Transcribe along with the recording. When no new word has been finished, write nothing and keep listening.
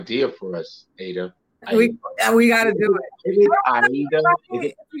idea for us, Ada. We got to do it. Is it Aida? Is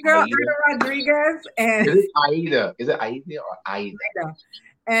it Girl, Aida? Ida Rodriguez and Is it Aida? Is it Aida or Aida?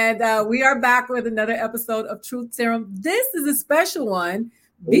 And we are back with another episode of Truth Serum. This is a special one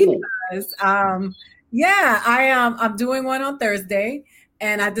because, I'm doing one on Thursday,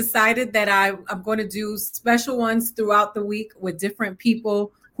 and I decided that I'm going to do special ones throughout the week with different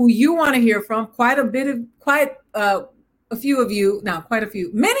people who you want to hear from.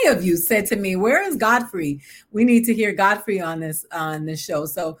 Many of you said to me, "Where is Godfrey? We need to hear Godfrey on this show."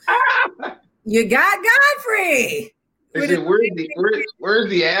 So you got Godfrey. Where's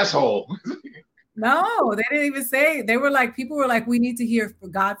the asshole? No, they didn't even say. People were like, we need to hear from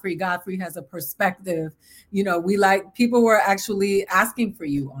Godfrey. Godfrey has a perspective. People were actually asking for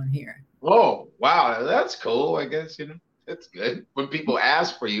you on here. Oh, wow. That's cool. I guess, that's good when people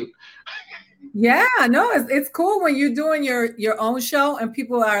ask for you. Yeah, no, it's cool when you're doing your own show and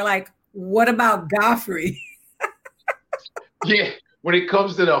people are like, what about Godfrey? Yeah. When it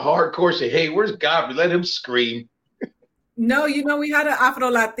comes to the hardcore shit, hey, where's Godfrey? Let him scream. No, we had an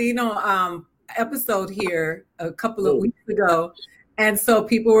Afro-Latino episode here a couple of weeks ago. And so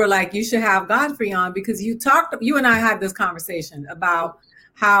people were like, you should have Godfrey on because you and I had this conversation about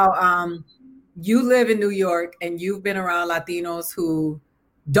how you live in New York and you've been around Latinos who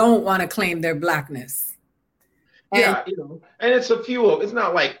don't want to claim their blackness. And it's a few of, it's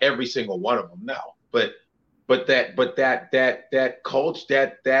not like every single one of them now, but that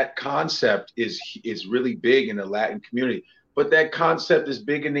culture, that concept is really big in the Latin community. But that concept is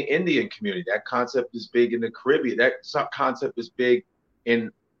big in the Indian community. That concept is big in the Caribbean. That concept is big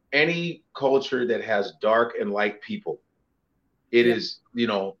in any culture that has dark and light people. It is, it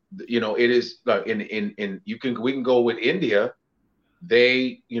is we can go with India.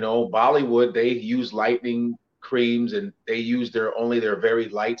 They, Bollywood, they use lightning creams and they use their very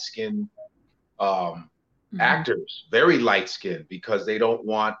light skinned actors, very light skinned, because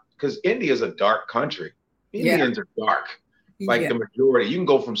because India is a dark country. Indians are dark, the majority. You can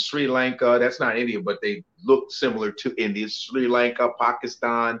go from Sri Lanka, that's not India, but they look similar to India. Sri Lanka,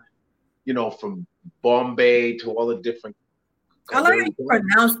 Pakistan, from Bombay to all the different. I like how you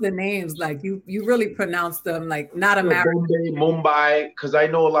pronounce the names, like you really pronounce them like not American. Bombay, Mumbai, because I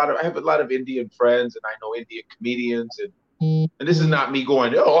have a lot of Indian friends and I know Indian comedians and this is not me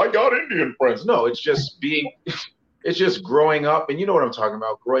going, oh, I got Indian friends. No, it's just growing up. And you know what I'm talking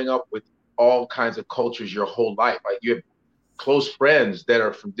about, growing up with all kinds of cultures your whole life. Like you have close friends that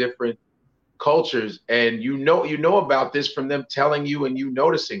are from different cultures and you know about this from them telling you and you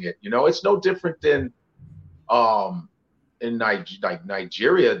noticing it. It's no different than in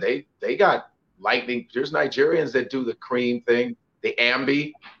Nigeria, they got lightning. There's Nigerians that do the cream thing, the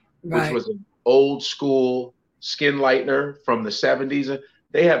Ambi, which was an old school skin lightener from the 70s.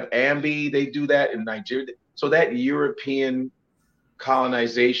 They have Ambi, they do that in Nigeria. So that European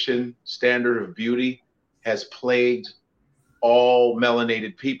colonization standard of beauty has plagued all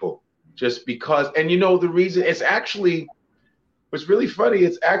melanated people just because, and the reason what's really funny,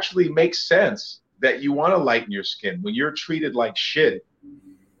 it actually makes sense that you want to lighten your skin when you're treated like shit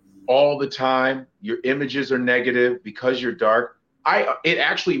all the time. Your images are negative because you're dark. It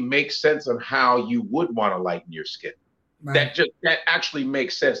actually makes sense on how you would want to lighten your skin. Right. That actually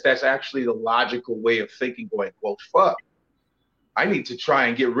makes sense. That's actually the logical way of thinking. Going, well, fuck, I need to try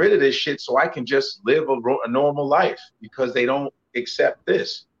and get rid of this shit so I can just live a normal life because they don't accept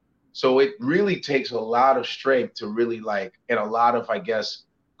this. So it really takes a lot of strength to really and a lot of, I guess,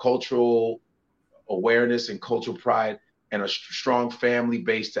 cultural awareness and cultural pride and a strong family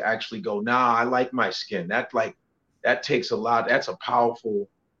base to actually go, nah, I like my skin. That takes a lot. That's a powerful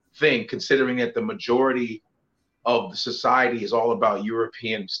thing, considering that the majority of the society is all about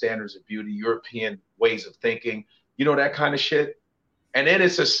European standards of beauty, European ways of thinking, that kind of shit. And then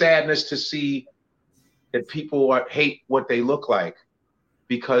it's a sadness to see that people hate what they look like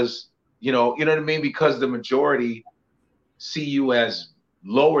because, you know what I mean? Because the majority see you as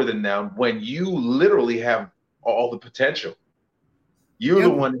lower than them when you literally have all the potential. You're the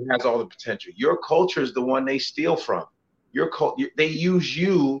one that has all the potential. Your culture is the one they steal from. They use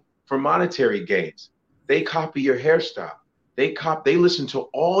you for monetary gains. They copy your hairstyle. They listen to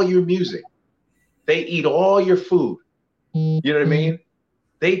all your music. They eat all your food. You know what I mean?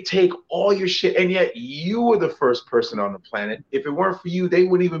 They take all your shit, and yet you were the first person on the planet. If it weren't for you, they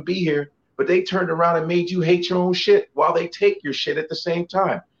wouldn't even be here. But they turned around and made you hate your own shit while they take your shit at the same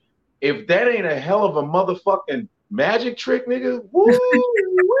time. If that ain't a hell of a motherfucking magic trick, nigga,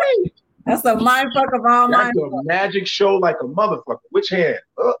 woo-wee. That's a mind fuck of all mind. That's a magic show like a motherfucker. Which hand?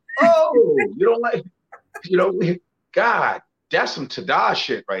 You don't like, God That's some ta-da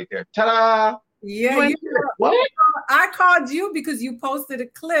shit right there. Ta-da! Yeah, what? I called you because you posted a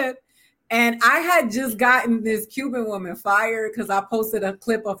clip, and I had just gotten this Cuban woman fired because I posted a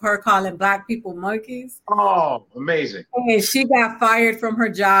clip of her calling Black people monkeys. Oh, amazing. And she got fired from her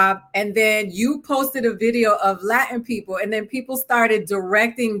job. And then you posted a video of Latin people, and then people started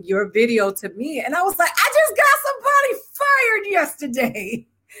directing your video to me. And I was like, I just got somebody fired yesterday.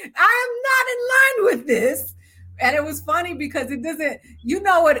 I am not in line with this. And it was funny because it doesn't, you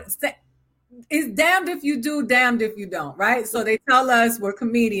know what, it's damned if you do, damned if you don't, right? So they tell us we're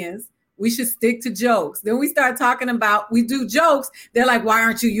comedians. We should stick to jokes. Then we start talking about, we do jokes. They're like, why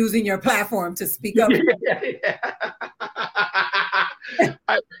aren't you using your platform to speak up?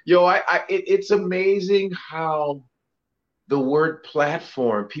 It's amazing how the word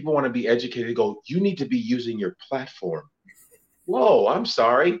platform, people want to be educated. They go, you need to be using your platform. Whoa, I'm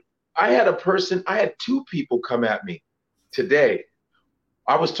sorry. I had two people come at me today.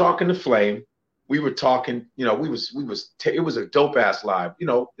 I was talking to Flame. We were talking, it was a dope ass live. You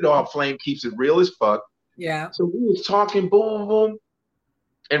know how Flame keeps it real as fuck. Yeah. So we was talking, boom, boom.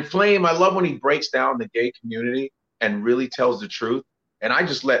 And Flame, I love when he breaks down the gay community and really tells the truth. And I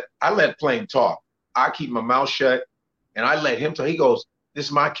let Flame talk. I keep my mouth shut and I let him talk. He goes, this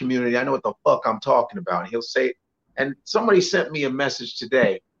is my community. I know what the fuck I'm talking about. And he'll say, and somebody sent me a message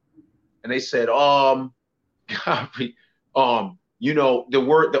today and they said, Godfrey,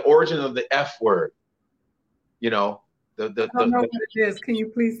 the origin of the F word, I don't know what it is. Can you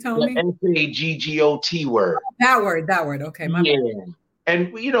please tell me? FAGGOT word. That word. Okay. Yeah.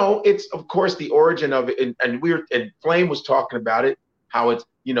 And it's of course the origin of it. And Flame was talking about it, how it's,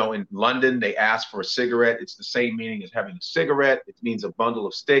 in London, they ask for a cigarette. It's the same meaning as having a cigarette. It means a bundle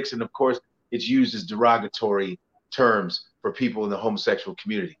of sticks. And of course, it's used as derogatory terms for people in the homosexual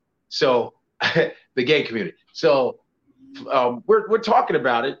community. So the gay community. So we're talking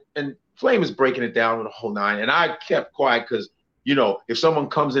about it, and Flame is breaking it down with a whole nine. And I kept quiet because, if someone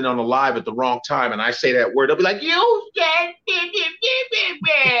comes in on a live at the wrong time and I say that word, they'll be like, you said,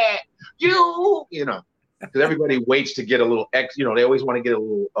 because everybody waits to get a little they always want to get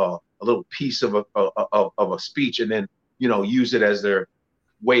a little piece of a speech and then, use it as their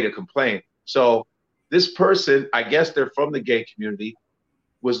way to complain. So this person, I guess they're from the gay community,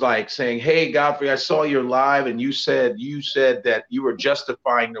 was like saying, hey, Godfrey, I saw your live and you said that you were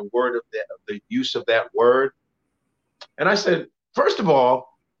justifying the word of the use of that word. And I said, first of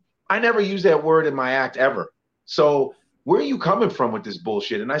all, I never used that word in my act ever. So where are you coming from with this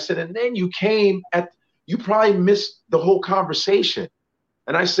bullshit? And I said, and then you probably missed the whole conversation.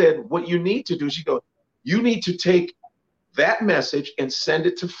 And I said, what you need to do, she goes, you need to take that message and send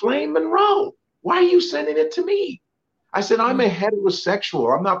it to Flame Monroe. Why are you sending it to me? I said, I'm a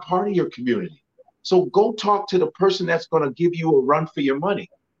heterosexual. I'm not part of your community. So go talk to the person that's going to give you a run for your money.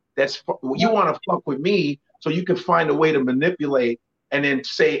 You want to fuck with me so you can find a way to manipulate and then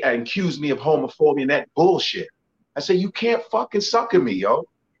say and accuse me of homophobia and that bullshit. I said, you can't fucking sucker me, yo.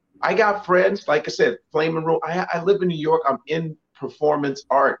 I got friends, like I said, Flame Monroe. I live in New York. I'm in performance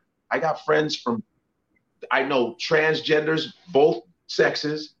art. I got friends I know transgenders, both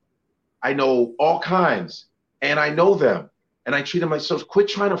sexes. I know all kinds. And I know them, and I treat them like, so quit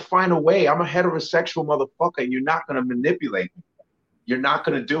trying to find a way. I'm a heterosexual motherfucker, and you're not going to manipulate me. You're not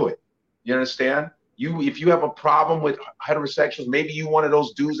going to do it. You understand? If you have a problem with heterosexuals, maybe you one of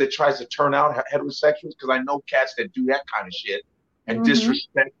those dudes that tries to turn out heterosexuals, because I know cats that do that kind of shit and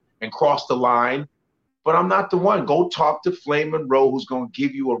disrespect and cross the line. But I'm not the one. Go talk to Flame Monroe, who's going to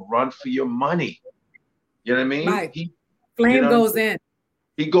give you a run for your money. You know what I mean? Right. Flame goes in.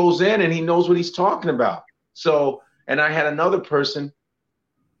 He goes in, and he knows what he's talking about. So, and I had another person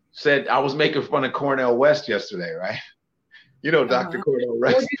said, I was making fun of Cornel West yesterday, right? Dr. Cornel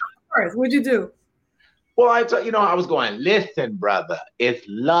West. What'd you do? Well, I was going, listen, brother, it's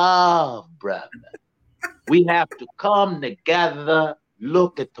love, brother. We have to come together,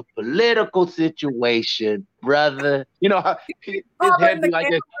 look at the political situation, brother. His head be like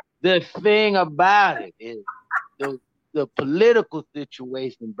this. The thing about it is the political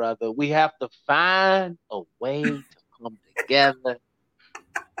situation, brother. We have to find a way to come together.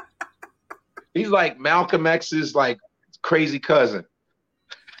 He's like Malcolm X's like crazy cousin.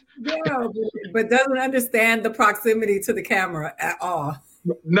 Yeah, but doesn't understand the proximity to the camera at all.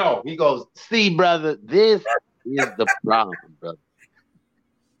 No, he goes, see, brother, this is the problem, brother.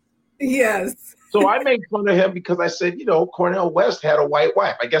 Yes. So I made fun of him because I said, Cornel West had a white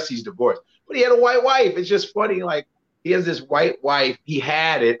wife. I guess he's divorced, but he had a white wife. It's just funny, like, he has this white wife. He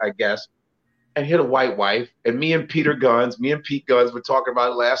had it, I guess, and he had a white wife. And me and Pete Guns were talking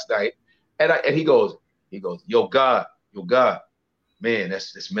about it last night. And he goes, yo, God, Yo, God, man,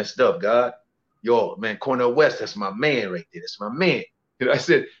 that's messed up, God. Yo, man, Cornel West, that's my man right there. That's my man. And I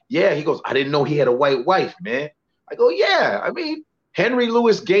said, yeah. He goes, I didn't know he had a white wife, man. I go, yeah. I mean, Henry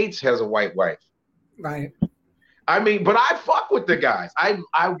Louis Gates has a white wife. Right. I mean, but I fuck with the guys. I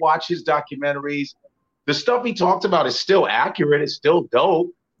watch his documentaries. The stuff he talked about is still accurate. It's still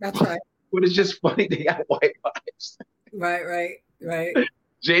dope. That's right. But it's just funny they got white wives. Right.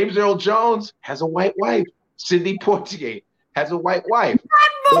 James Earl Jones has a white wife. Sidney Poitier has a white wife.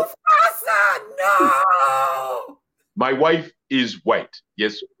 Mufasa, no. My wife is white,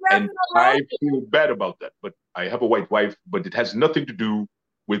 yes, and I feel bad about that. But I have a white wife, but it has nothing to do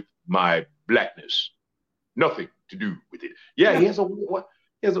with my blackness. Nothing to do with it. Yeah, he has a.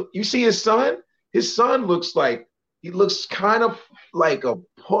 You see his son? His son looks kind of like a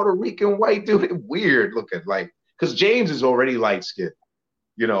Puerto Rican white dude. Weird looking, like, because James is already light skinned,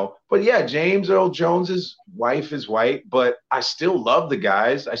 you know. But yeah, James Earl Jones's wife is white, but I still love the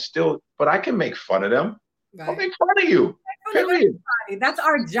guys. But I can make fun of them. Right. I'll make fun of you. Period. That's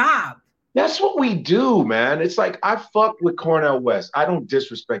our job. That's what we do, man. It's like, I fuck with Cornel West. I don't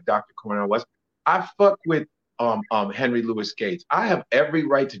disrespect Dr. Cornel West. I fuck with Henry Louis Gates. I have every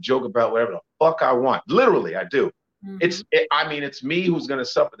right to joke about whatever the fuck I want. Literally, I do. Mm-hmm. It's me who's gonna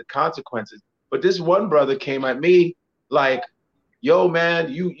suffer the consequences. But this one brother came at me like, yo, man,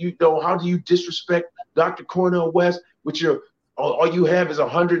 you know, how do you disrespect Dr. Cornel West with your all you have is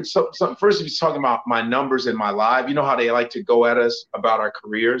 100 something. First, he's talking about my numbers in my live. You know how they like to go at us about our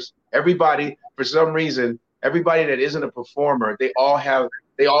careers. Everybody, for some reason, everybody that isn't a performer, they all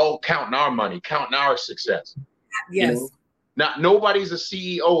counting our money, counting our success. Yes. You know? Nobody's a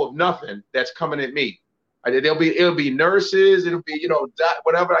CEO of nothing that's coming at me. It'll be nurses, it'll be, you know,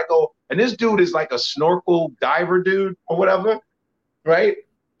 whatever. I go, and this dude is like a snorkel diver dude or whatever, right?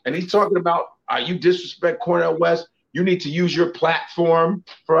 And he's talking about, you disrespect Cornel West, you need to use your platform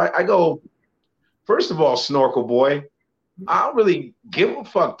for. I go, first of all, snorkel boy, I don't really give a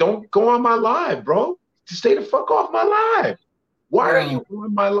fuck. Don't go on my live, bro. Stay the fuck off my live. Why are you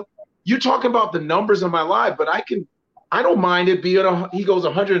on my live? You talking about the numbers on my live, but I don't mind it being he goes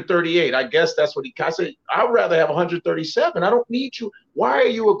 138. I guess that's what I said. I'd rather have 137. I don't need you. Why are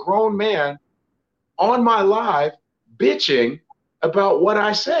you a grown man on my live bitching about what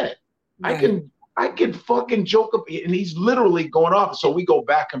I said? Right. I can fucking joke up, and he's literally going off. So we go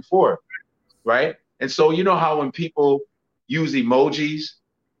back and forth, right? And so you know how when people use emojis,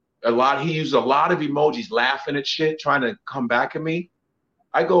 he used a lot of emojis laughing at shit, trying to come back at me.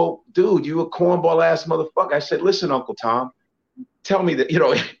 I go, dude, you a cornball ass motherfucker. I said, listen, Uncle Tom, tell me that, you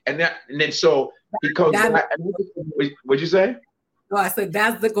know, and then so he comes back. What'd you say? No, I said,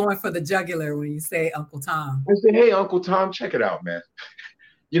 that's the going for the jugular when you say Uncle Tom. I said, hey, Uncle Tom, check it out, man.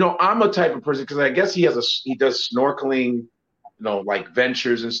 You know, I'm a type of person, because I guess he does snorkeling, you know, like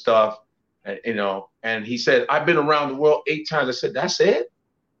ventures and stuff, you know, and he said, I've been around the world 8 times. I said, that's it?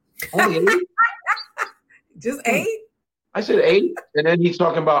 Only 8? Just 8? I said 8, and then he's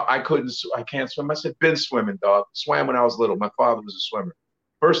talking about I can't swim. I said, been swimming, dog. Swam when I was little. My father was a swimmer.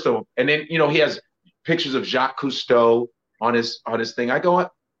 First of all, and then, you know, he has pictures of Jacques Cousteau on his thing. I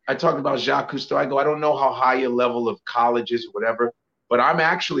talk about Jacques Cousteau. I go, I don't know how high your level of college is or whatever, but I'm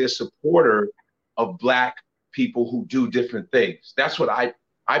actually a supporter of Black people who do different things. That's what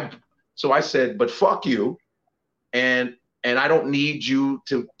so I said, but fuck you, and I don't need you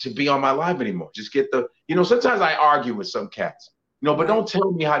to be on my live anymore. Just get you know, sometimes I argue with some cats, you know, but don't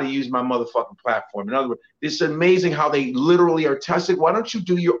tell me how to use my motherfucking platform. In other words, it's amazing how they literally are testing. Why don't you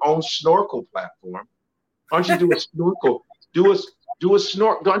do your own snorkel platform? Why don't you do a snorkel? Do a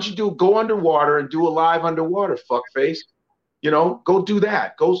snorkel. Why don't you go underwater and do a live underwater, fuckface? You know, go do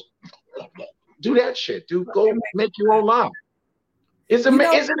that. Go do that shit. Go make your own live. It's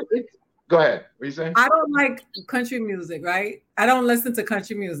amazing. Go ahead. What are you saying? I don't like country music, right? I don't listen to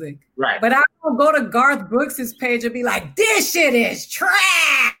country music. Right. But I don't go to Garth Brooks' page and be like, this shit is trash.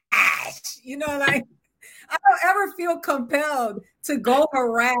 You know, like, I don't ever feel compelled to go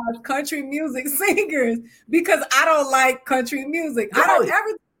harass country music singers because I don't like country music. Right. I don't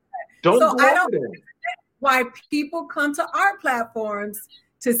ever do that. I don't understand why people come to our platforms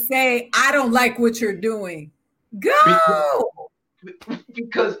to say, I don't like what you're doing. Go!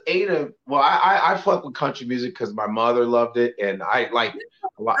 Because Ada, well, I fuck with country music because my mother loved it, and I like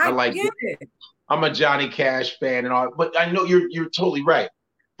it. I'm a Johnny Cash fan and all, but I know you're totally right.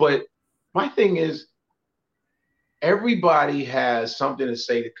 But my thing is, everybody has something to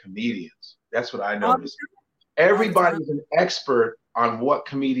say to comedians. That's what I noticed. Everybody's an expert on what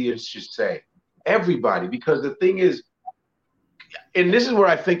comedians should say. Everybody, because the thing is, and this is where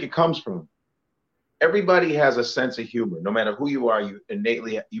I think it comes from. everybody has a sense of humor. No matter who you are, you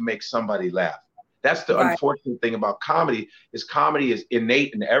make somebody laugh. That's the unfortunate thing about comedy is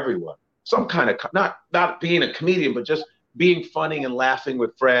innate in everyone. Some kind of not being a comedian, but just being funny and laughing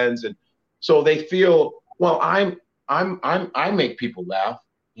with friends, and so they feel, well, I make people laugh,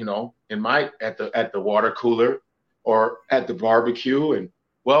 you know, at the water cooler or at the barbecue, and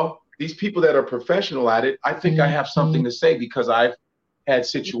well, these people that are professional at it, I think I have something to say because I've had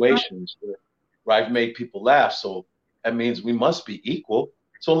situations where I've made people laugh. So that means we must be equal.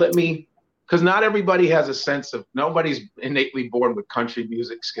 So because not everybody has a sense of, nobody's innately born with country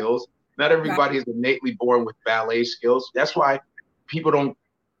music skills. Not everybody is innately born with ballet skills. That's why people don't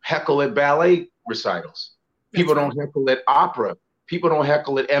heckle at ballet recitals. People don't heckle at opera. People don't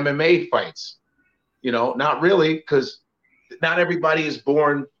heckle at MMA fights. You know, not really, because not everybody is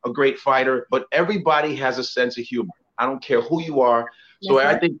born a great fighter, but everybody has a sense of humor. I don't care who you are. So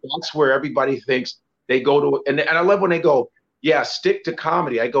I think that's where everybody thinks they go to, and I love when they go, yeah, stick to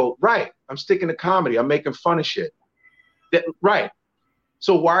comedy. I go, right, I'm sticking to comedy. I'm making fun of shit. Right.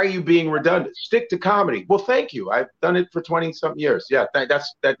 So why are you being redundant? Stick to comedy. Well, thank you. I've done it for 20-something years. Yeah,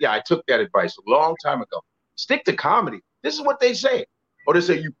 I took that advice a long time ago. Stick to comedy. This is what they say. Or they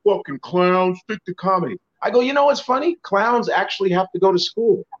say, you fucking clown, stick to comedy. I go, you know what's funny? Clowns actually have to go to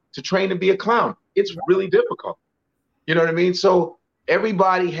school to train to be a clown. It's really difficult. You know what I mean? So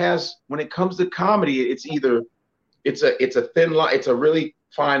everybody has, when it comes to comedy, it's a thin line. It's a really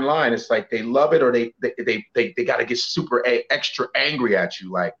fine line. It's like they love it or they got to get super extra angry at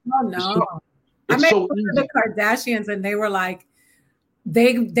you. Like, oh no, I made so the Kardashians and they were like,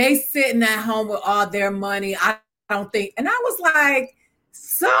 they sitting at home with all their money. I don't think, and I was like,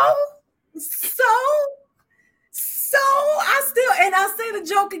 so I'll say the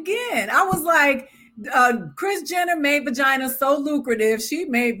joke again. I was like, Kris Jenner made vagina so lucrative, she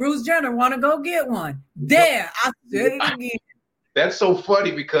made Bruce Jenner want to go get one. There, I said it again. That's so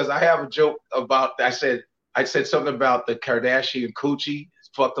funny because I have a joke about, I said something about the Kardashian coochie. It's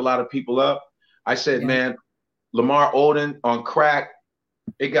fucked a lot of people up. I said, man, Lamar Odom on crack.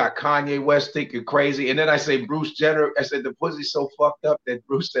 It got Kanye West thinking crazy. And then I say Bruce Jenner, I said the pussy's so fucked up that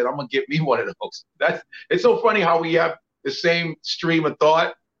Bruce said, I'm gonna get me one of those. It's so funny how we have the same stream of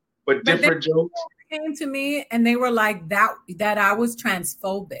thought, but different jokes. Came to me and they were like that I was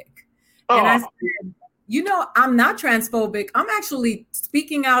transphobic. Oh. And I said, you know, I'm not transphobic. I'm actually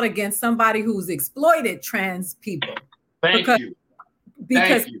speaking out against somebody who's exploited trans people.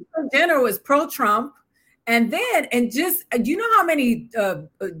 Because Jenner was pro-Trump. And you know how many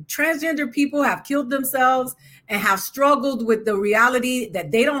transgender people have killed themselves and have struggled with the reality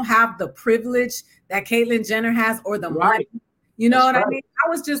that they don't have the privilege that Caitlyn Jenner has or the money. You know what I mean? I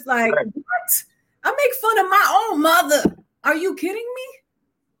was just like, what? I make fun of my own mother. Are you kidding me?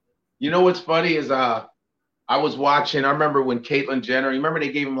 You know what's funny is I was watching, I remember when Caitlyn Jenner, remember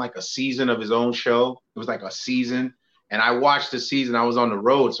they gave him like a season of his own show? It was like a season. And I watched the season. I was on the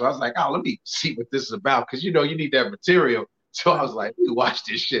road. So I was like, oh, let me see what this is about. Because, you know, you need that material. So I was like, let me watch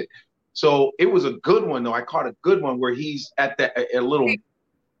this shit. So it was a good one, though. I caught a good one where he's at a little,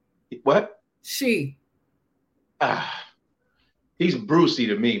 what? She. He's Brucey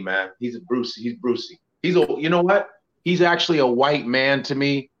to me, man. He's Brucey. You know what? He's actually a white man to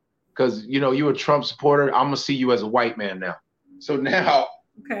me. Because, you know, you're a Trump supporter. I'm going to see you as a white man now. So now,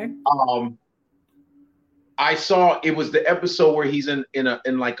 okay. I saw it was the episode where he's in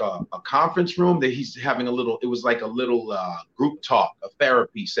like a conference room that he's having it was like a little group talk, a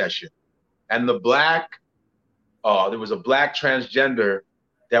therapy session. And there was a black transgender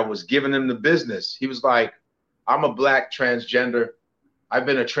that was giving him the business. He was like, I'm a black transgender. I've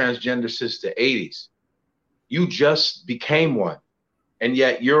been a transgender since the 80s. You just became one. And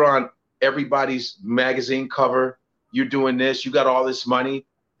yet you're on everybody's magazine cover. You're doing this. You got all this money.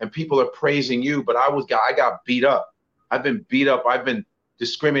 And people are praising you, but I got beat up. I've been beat up. I've been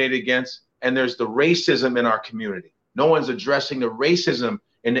discriminated against. And there's the racism in our community. No one's addressing the racism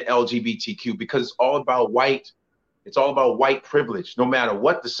in the LGBTQ because it's all about white. It's all about white privilege, no matter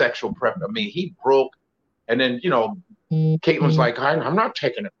what the sexual preference. I mean, he broke. And then, you know, Caitlyn's like, I'm not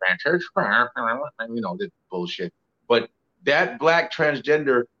taking advantage. You know, this bullshit. But that black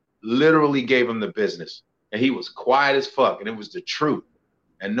transgender literally gave him the business. And he was quiet as fuck. And it was the truth.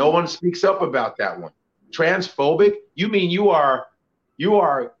 And no one speaks up about that one. Transphobic? You mean you are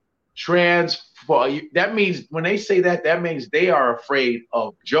that means when they say that means they are afraid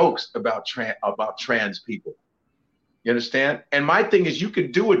of jokes about trans people. You understand? And my thing is you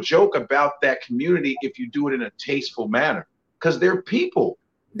could do a joke about that community if you do it in a tasteful manner. Because they're people.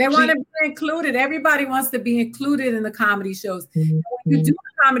 They want to be included. Everybody wants to be included in the comedy shows. When you do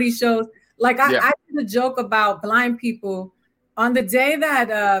the comedy shows, Like I did a joke about blind people on the day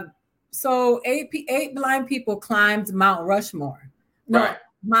that so eight blind people climbed Mount Rushmore. No, right.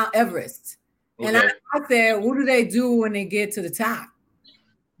 Mount Everest. Okay. And I said, what do they do when they get to the top?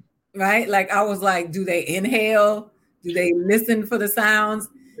 Right? Like I was like, do they inhale? Do they listen for the sounds?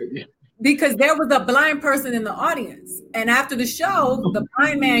 Because there was a blind person in the audience. And after the show, the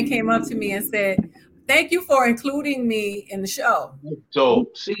blind man came up to me and said, thank you for including me in the show. So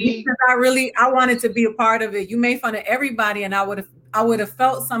see, because I wanted to be a part of it. You made fun of everybody, and I would have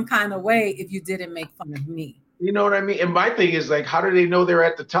felt some kind of way if you didn't make fun of me. You know what I mean? And my thing is like, how do they know they're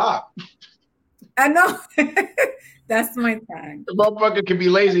at the top? I know. That's my thing. The motherfucker can be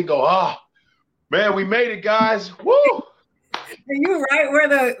lazy and go, oh man, we made it, guys. Woo! And you right where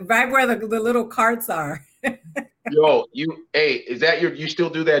the little carts are. Yo, is that you still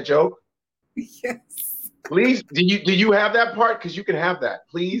do that joke? Yes. Please, do you have that part? Because you can have that.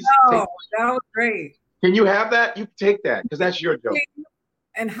 Please. No, that was great. Can you have that? You can take that because that's your joke.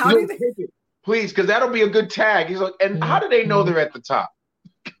 And how do they take it? Please, because that'll be a good tag. He's like, and how do they know they're at the top?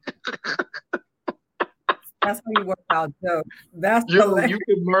 That's when you work out jokes. You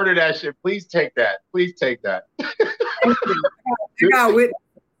can murder that shit. Please take that. Please take that. And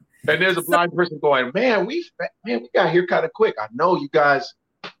there's a blind person going, man, we got here kind of quick. I know you guys.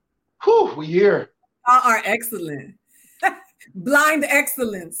 Whew, we here. Y'all are excellent. Blind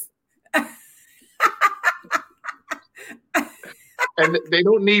excellence. And they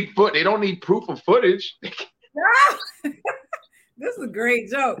don't need proof of footage. This is a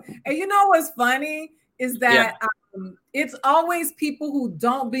great joke. And you know what's funny is that it's always people who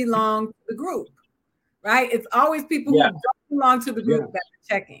don't belong to the group, right? It's always people who don't belong to the group that are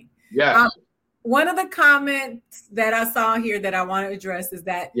checking. Yeah. One of the comments that I saw here that I want to address is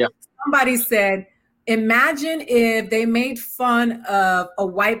that somebody said, imagine if they made fun of a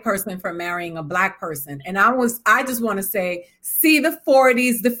white person for marrying a black person. And I just want to say, see the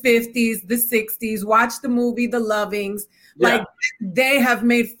 40s, the 50s, the 60s, watch the movie, The Lovings. Yeah. Like they have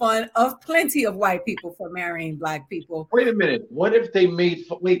made fun of plenty of white people for marrying black people. Wait a minute. What if they made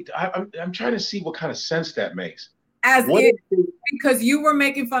I'm trying to see what kind of sense that makes. Because you were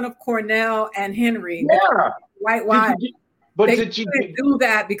making fun of Cornell and Henry. Yeah. White wives. But did you do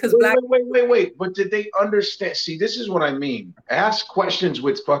that because wait. But did they understand? See, this is what I mean. Ask questions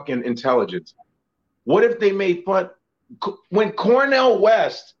with fucking intelligence. What if they made fun when Cornell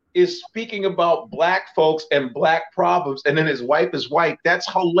West is speaking about black folks and black problems, and then his wife is white? That's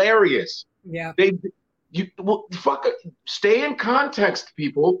hilarious. Yeah. Stay in context,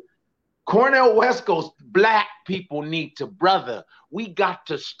 people. Cornell West goes, black people need to brother. We got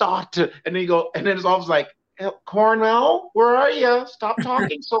to start to, and then it's always like, Cornell, where are you? Stop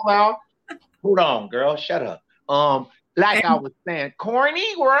talking so loud. Hold on, girl. Shut up. Like I was saying,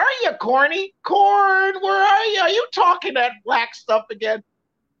 Corny, where are you, Corny? Corn, where are you? Are you talking that black stuff again?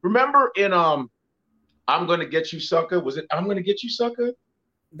 Remember in I'm Gonna Get You Sucker? Was it I'm Gonna Get You Sucker?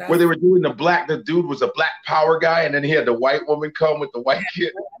 Where they were doing the dude was a black power guy, and then he had the white woman come with the white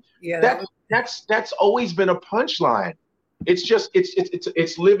kid. Yeah, that's always been a punchline. It's just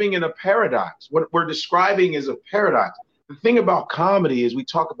it's living in a paradox. What we're describing is a paradox. The thing about comedy is we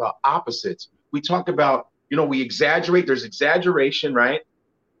talk about opposites. We talk about, we exaggerate. There's exaggeration, right?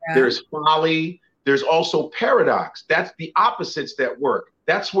 Yeah. There's folly. There's also paradox. That's the opposites that work.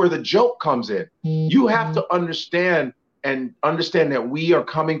 That's where the joke comes in. You have to understand that we are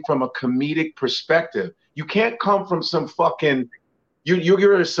coming from a comedic perspective. You can't come from some fucking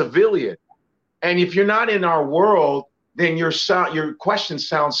you're a civilian. And if you're not in our world, then your question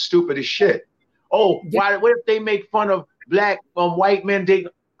sounds stupid as shit. Oh, what if they make fun of black white men dating?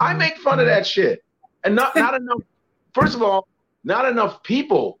 I make fun of that shit. And not enough, first of all, not enough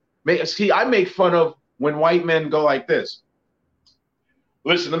people I make fun of when white men go like this.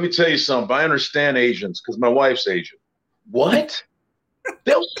 Listen, let me tell you something. I understand Asians because my wife's Asian. What?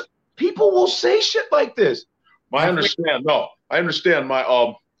 People will say shit like this. I understand. No, I understand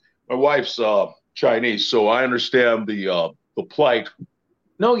my wife's Chinese, so I understand the plight.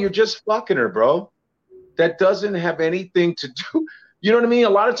 No, you're just fucking her, bro. That doesn't have anything to do. You know what I mean? A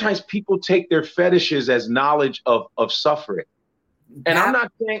lot of times people take their fetishes as knowledge of suffering. And I'm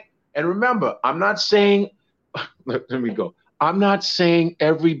not saying, and remember, I'm not saying, let me go. I'm not saying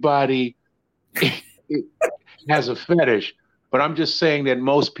everybody has a fetish, but I'm just saying that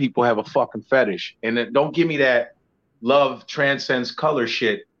most people have a fucking fetish. And don't give me that love transcends color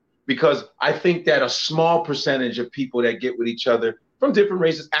shit, because I think that a small percentage of people that get with each other from different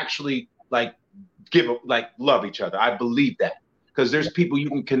races actually love each other. I believe that, because there's people you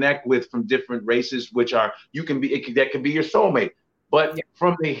can connect with from different races, that can be your soulmate. But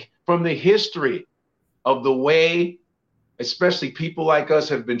from the history of the way, especially people like us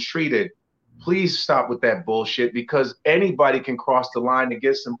have been treated, please stop with that bullshit, because anybody can cross the line to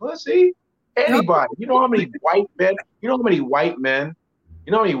get some pussy. Anybody. You know how many white men? You know how many white men?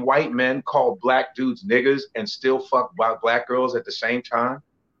 You know how many white men call black dudes niggas and still fuck black girls at the same time?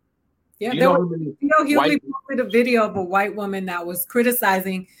 Yeah, he only posted a video of a white woman that was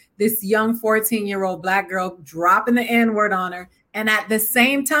criticizing this young 14-year-old black girl, dropping the N-word on her, and at the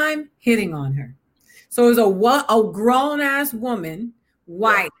same time hitting on her. So it was a grown-ass woman,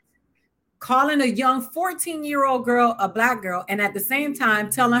 white, calling a young 14-year-old girl a black girl, and at the same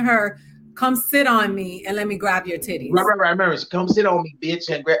time telling her, come sit on me and let me grab your titties. Right. I remember. Come sit on me, bitch,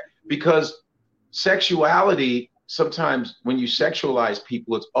 and grab. Because sexuality, sometimes when you sexualize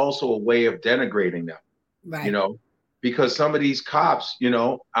people, it's also a way of denigrating them. Right. You know, because some of these cops, you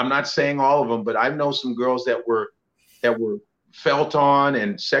know, I'm not saying all of them, but I know some girls that were felt on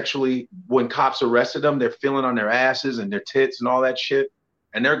and sexually, when cops arrested them, they're feeling on their asses and their tits and all that shit.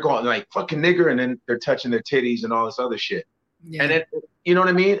 And they're going like fucking nigger, and then they're touching their titties and all this other shit. Yeah. And it, you know what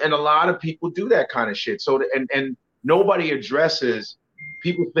I mean? And a lot of people do that kind of shit. So, and nobody addresses,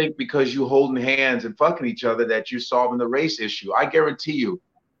 people think because you holding hands and fucking each other that you're solving the race issue. I guarantee you,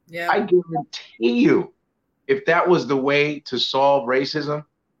 if that was the way to solve racism,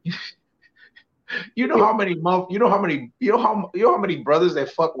 you know how many brothers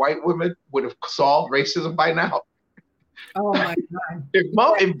that fuck white women would have solved racism by now? Oh my God.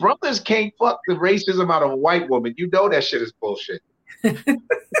 If brothers can't fuck the racism out of a white woman, you know that shit is bullshit. And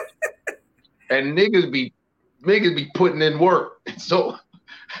niggas be putting in work. So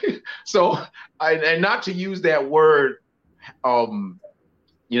and not to use that word,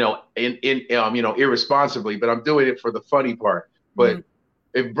 irresponsibly, but I'm doing it for the funny part. But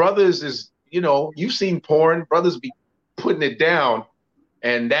if brothers is, you've seen porn, brothers be putting it down,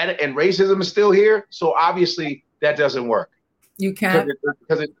 and racism is still here. So obviously that doesn't work. You can't,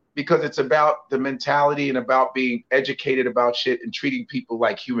 because it's about the mentality and about being educated about shit and treating people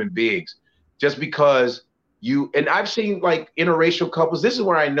like human beings. Just because and I've seen like interracial couples, this is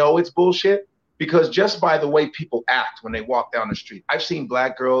where I know it's bullshit, because just by the way people act when they walk down the street. I've seen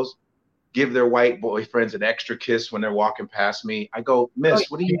black girls give their white boyfriends an extra kiss when they're walking past me. I go, miss,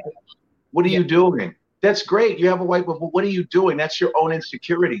 what are you doing? That's great. You have a white boyfriend. What are you doing? That's your own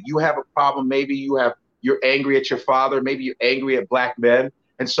insecurity. You have a problem. Maybe you're angry at your father. Maybe you're angry at black men.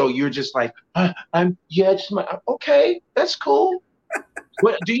 And so you're just like, okay, that's cool.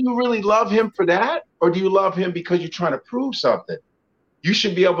 But do you really love him for that? Or do you love him because you're trying to prove something? You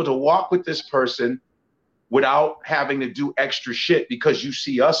should be able to walk with this person without having to do extra shit because you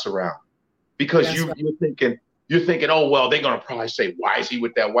see us around. Because you're thinking, oh, well, they're going to probably say, why is he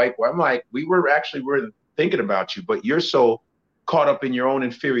with that white boy? I'm like, we were thinking about you, but you're so caught up in your own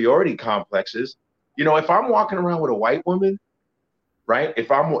inferiority complexes. If I'm walking around with a white woman, right?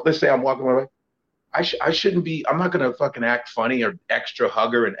 Let's say I'm walking around, I shouldn't be, I'm not going to fucking act funny or extra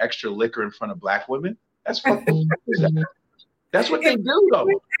hug her and extra lick her in front of black women. That's fucking, that's what they do though.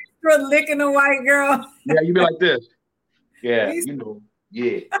 Extra licking a white girl. Yeah, you be like this. Yeah,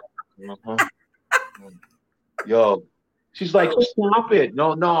 yeah. Uh-huh. Yo, she's like, stop it.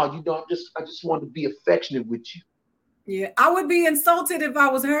 No, I just want to be affectionate with you. Yeah, I would be insulted if I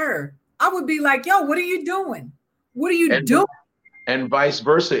was her. I would be like, yo, what are you doing? What are you doing? And vice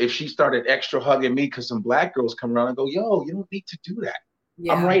versa. If she started extra hugging me because some black girls come around and go, yo, you don't need to do that.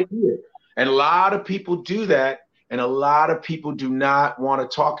 Yeah. I'm right here. And a lot of people do that. And a lot of people do not want to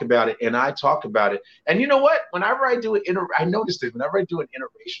talk about it. And I talk about it. And you know what? Whenever I do I noticed it. Whenever I do an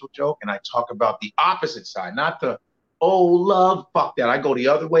interracial joke and I talk about the opposite side, not the, oh, love, fuck that. I go the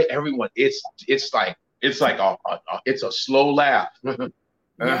other way. Everyone, it's like it's a slow laugh.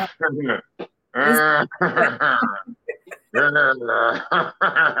 Yeah.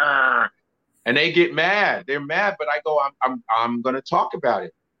 And they get mad. They're mad, but I go, I'm going to talk about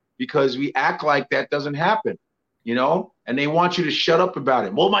it because we act like that doesn't happen. And they want you to shut up about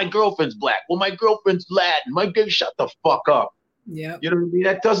it. Well, my girlfriend's black. Well, my girlfriend's Latin. Shut the fuck up. Yeah. You know what I mean?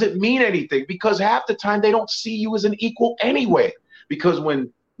 That doesn't mean anything because half the time they don't see you as an equal anyway. Because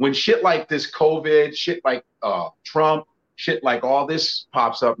when shit like this COVID, shit like Trump, shit like all this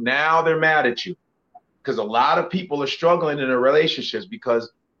pops up, now they're mad at you. Because a lot of people are struggling in their relationships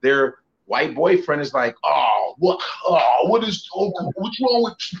because their white boyfriend is like, what's wrong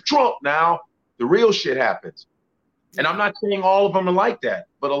with Trump? Now the real shit happens. And I'm not saying all of them are like that,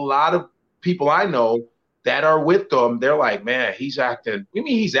 but a lot of people I know that are with them, they're like, man, he's acting. You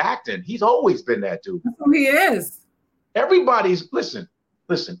mean he's acting? He's always been that dude. That's who he is. Everybody's listen.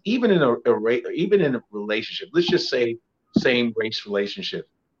 Even in a relationship, let's just say same race relationship.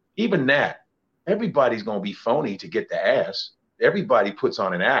 Even that, everybody's gonna be phony to get the ass. Everybody puts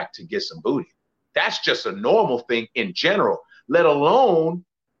on an act to get some booty. That's just a normal thing in general. Let alone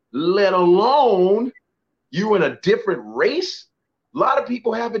you in a different race. A lot of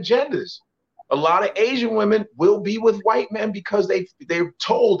people have agendas. A lot of Asian women will be with white men because they're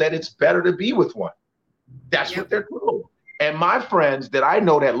told that it's better to be with one. That's what they're told. And my friends that I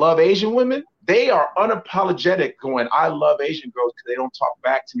know that love Asian women, they are unapologetic going, I love Asian girls because they don't talk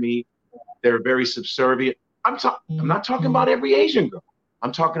back to me. They're very subservient. I'm not talking about every Asian girl.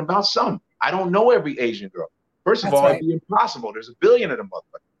 I'm talking about some. I don't know every Asian girl. First of all, it'd be impossible. There's a billion of them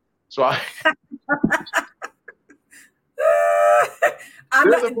motherfuckers. So I'm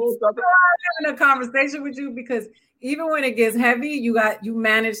having a conversation with you because even when it gets heavy, you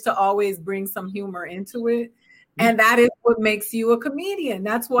manage to always bring some humor into it. And that is what makes you a comedian.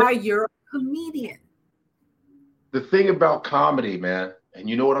 That's why you're a comedian. The thing about comedy, man, and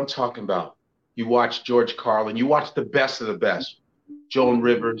you know what I'm talking about. You watch George Carlin, you watch the best of the best. Joan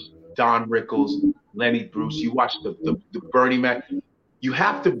Rivers, Don Rickles, Lenny Bruce, you watch the Bernie Mac. You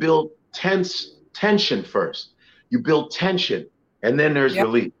have to build tension first. You build tension, and then there's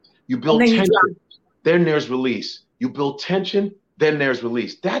release. You build tension, then there's release. You build tension, then there's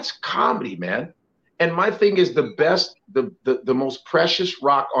release. That's comedy, man. And my thing is the best, the most precious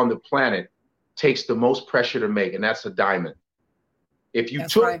rock on the planet takes the most pressure to make, and that's a diamond. If you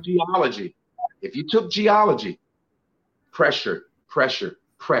took geology, pressure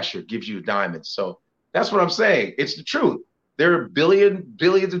gives you diamonds. So that's what I'm saying. It's the truth. There are billions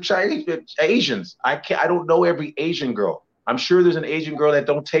of Asians. I don't know every Asian girl. I'm sure there's an Asian girl that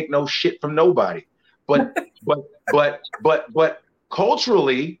don't take no shit from nobody. But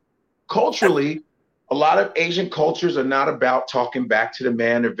culturally, a lot of Asian cultures are not about talking back to the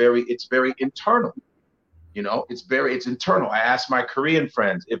man. It's very internal. You know, it's internal. I ask my Korean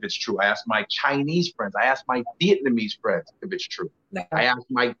friends if it's true. I ask my Chinese friends. I ask my Vietnamese friends if it's true. I ask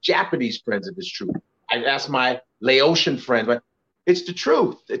my Japanese friends if it's true. I ask my Laotian friends, but it's the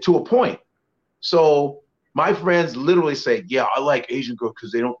truth to a point. So my friends literally say, yeah, I like Asian girls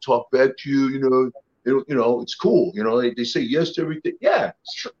because they don't talk back to you, it's cool. They say yes to everything. Yeah,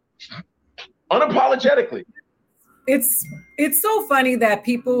 it's true. Unapologetically. It's so funny that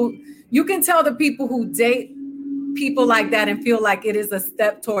you can tell the people who date people like that and feel like it is a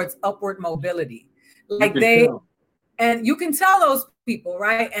step towards upward mobility. And you can tell those people,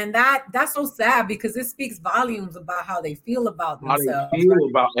 right? And that's so sad because it speaks volumes about how they feel about themselves.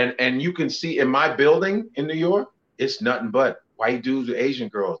 And you can see in my building in New York, it's nothing but white dudes with Asian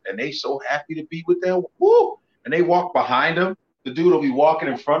girls. And they so happy to be with them. Woo! And they walk behind them. The dude will be walking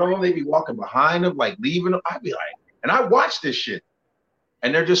in front of them. They be walking behind them, like leaving them. I'd be like, and I watch this shit.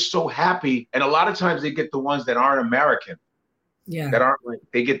 And they're just so happy. And a lot of times they get the ones that aren't American. Yeah. That aren't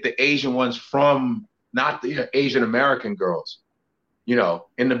they get the Asian ones from not the Asian American girls. In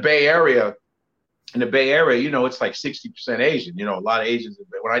the Bay Area, it's like 60% Asian. A lot of Asians.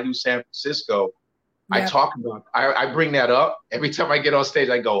 When I do San Francisco, I talk about, I bring that up. Every time I get on stage,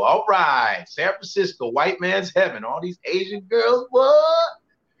 I go, all right, San Francisco, white man's heaven. All these Asian girls, what?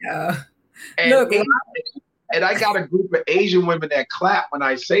 Yeah. And I got a group of Asian women that clap when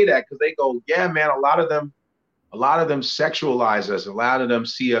I say that because they go, yeah, man, a lot of them sexualize us. A lot of them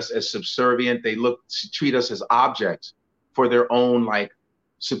see us as subservient. They treat us as objects for their own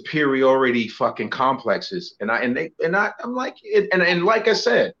superiority fucking complexes. And I'm like, and like I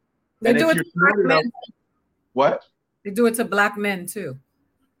said, they do it to black men. What? They do it to black men too.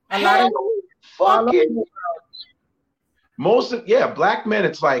 Black men,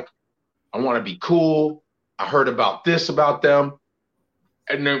 it's like, I want to be cool. I heard about this about them.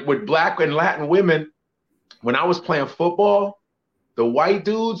 And then with black and Latin women, when I was playing football, the white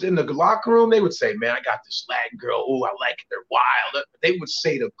dudes in the locker room, they would say, man, I got this Latin girl. Oh, I like it. They're wild. They would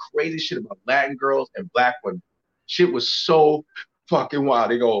say the crazy shit about Latin girls and black women. Shit was so fucking wild.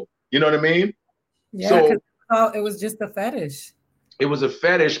 They go, you know what I mean? Yeah, because it was just a fetish. It was a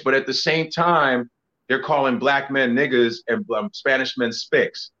fetish, but at the same time, they're calling black men niggas and Spanish men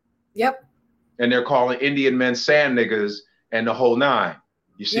spics. Yep. And they're calling Indian men sand niggas and the whole nine.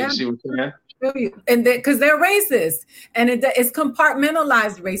 You see what I'm saying? And because they're racist, and it's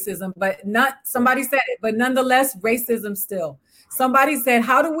compartmentalized racism, but somebody said it, but nonetheless, racism still. Somebody said,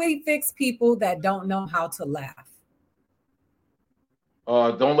 how do we fix people that don't know how to laugh?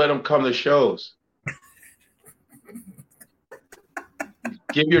 Don't let them come to shows.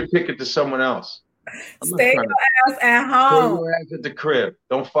 Give your ticket to someone else. Stay your ass at home. Stay your ass at the crib.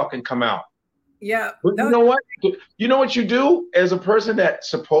 Don't fucking come out. Yeah. But you know what? You know what you do as a person that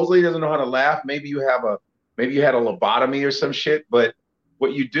supposedly doesn't know how to laugh? Maybe you have a maybe you had a lobotomy or some shit. But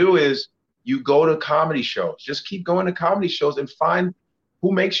what you do is you go to comedy shows. Just keep going to comedy shows and find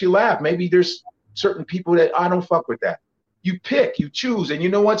who makes you laugh. Maybe there's certain people that I don't fuck with that. You pick, you choose. And you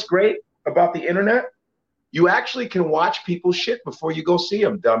know what's great about the internet? You actually can watch people's shit before you go see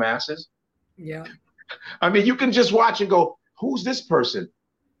them, dumbasses. Yeah. I mean, you can just watch and go, who's this person?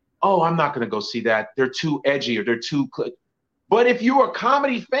 Oh, I'm not going to go see that. They're too edgy or they're too. But if you're a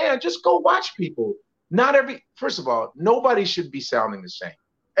comedy fan, just go watch people. First of all, nobody should be sounding the same.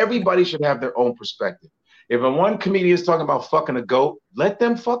 Everybody should have their own perspective. If one comedian is talking about fucking a goat, let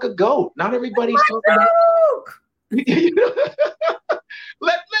them fuck a goat. Not everybody's talking about.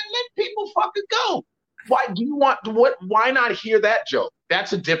 let people fuck a goat. Why do you want what? Why not hear that joke?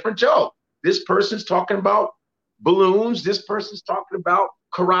 That's a different joke. This person's talking about balloons. This person's talking about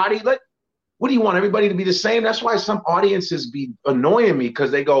karate. What do you want everybody to be the same? That's why some audiences be annoying me because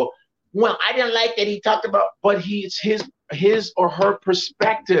they go, well, I didn't like that he talked about, but it's his or her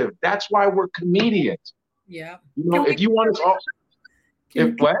perspective. That's why we're comedians. Yeah. You know, if you want to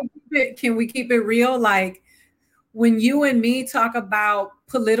can we keep it real? Like when you and me talk about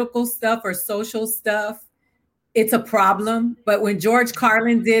political stuff or social stuff, it's a problem. But when George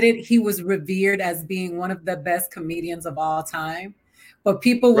Carlin did it, he was revered as being one of the best comedians of all time. But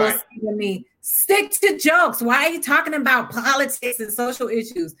people will say to me, stick to jokes. Why are you talking about politics and social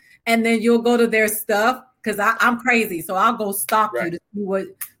issues? And then you'll go to their stuff because I'm crazy. So I'll go stalk you to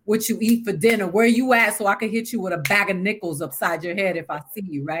see what you eat for dinner, where you at, so I can hit you with a bag of nickels upside your head if I see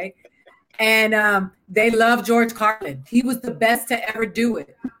you, right? And they love George Carlin. He was the best to ever do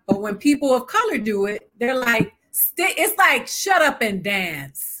it. But when people of color do it, they're like, it's like, shut up and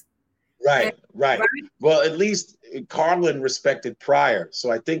dance. Right. Well, at least Carlin respected Pryor.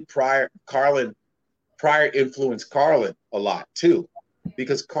 So I think Pryor influenced Carlin a lot too,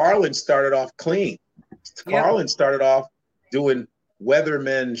 because Carlin started off clean. Carlin started off doing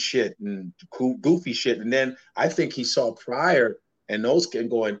weatherman shit and goofy shit. And then I think he saw Pryor and those can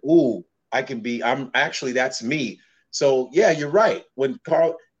going, ooh, that's me. So yeah, you're right. When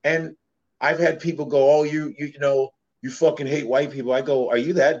and I've had people go, oh, you fucking hate white people. I go, are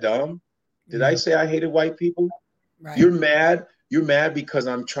you that dumb? Did I say I hated white people? Right. You're mad because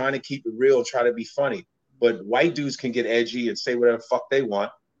I'm trying to keep it real and try to be funny. But white dudes can get edgy and say whatever the fuck they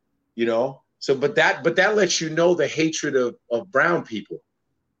want, you know? So, but that lets you know the hatred of brown people,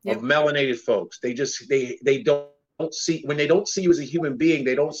 of melanated folks. They don't see, when they don't see you as a human being,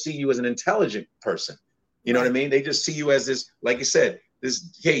 they don't see you as an intelligent person. You know what I mean? They just see you as this, like you said,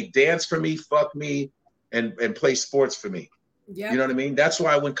 this, hey, dance for me, fuck me, and play sports for me. Yeah. You know what I mean? That's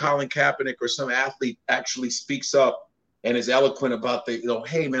why when Colin Kaepernick or some athlete actually speaks up and is eloquent about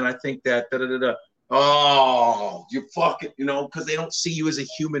hey man, I think that oh, you fucking, because they don't see you as a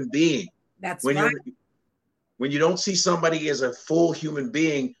human being. That's right. When you don't see somebody as a full human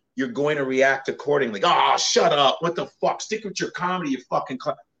being, you're going to react accordingly. Oh, shut up. What the fuck? Stick with your comedy, you fucking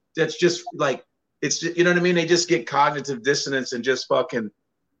that's just like, it's just, you know what I mean? They just get cognitive dissonance and just fucking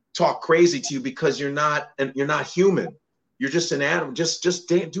talk crazy to you because you're not human. You're just an animal. Just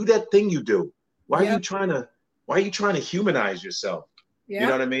do that thing you do. Why are you trying to humanize yourself? You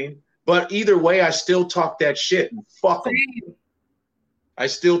know what I mean? But either way, I still talk that shit and fuck them. I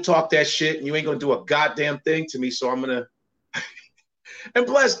still talk that shit and you ain't gonna do a goddamn thing to me. So I'm gonna. And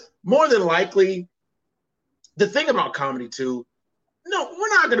plus, more than likely, the thing about comedy too, no, we're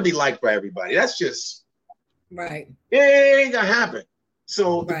not gonna be liked by everybody. That's just right. It ain't gonna happen.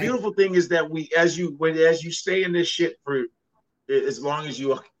 So the beautiful thing is that as you stay in this shit for as long as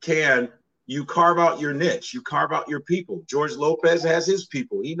you can, you carve out your niche, you carve out your people. George Lopez has his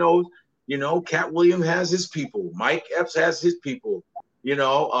people. He knows, Cat Williams has his people. Mike Epps has his people.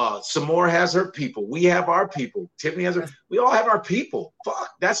 Samore has her people. We have our people. Tiffany has her. We all have our people. Fuck,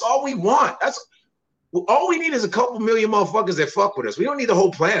 that's all we want. All we need is a couple million motherfuckers that fuck with us. We don't need the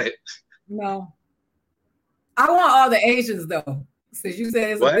whole planet. No. I want all the Asians though. Since you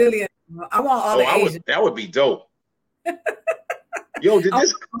said it's a billion, I want all the Asians. That would be dope. Yo,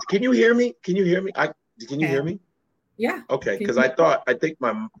 can you hear me? Can you hear me? Can you hear me? Yeah. Okay, because I think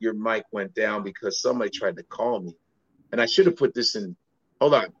your mic went down because somebody tried to call me. And I should have put this in.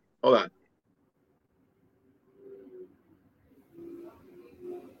 Hold on.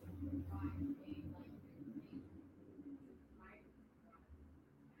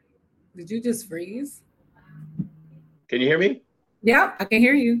 Did you just freeze? Can you hear me? Yeah, I can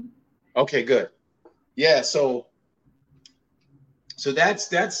hear you. Okay, good. Yeah, so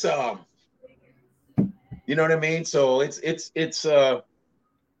that's you know what I mean? So it's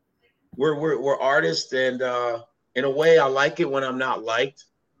we're artists, and in a way I like it when I'm not liked,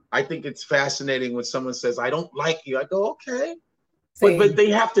 I think it's fascinating when someone says, I don't like you. I go, okay. Same. But they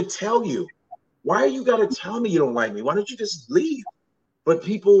have to tell you. Why you got to tell me you don't like me? Why don't you just leave? But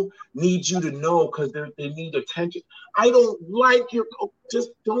people need you to know because they need attention. I don't like your, just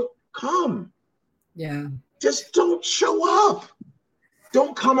don't come. Yeah. Just don't show up.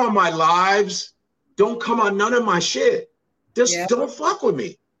 Don't come on my lives. Don't come on none of my shit. Just don't fuck with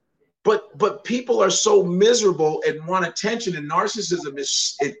me. But people are so miserable and want attention, and narcissism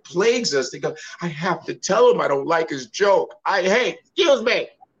it plagues us. They go, I have to tell him I don't like his joke. Excuse me.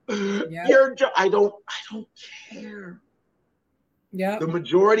 Your joke. I don't care. Yeah. The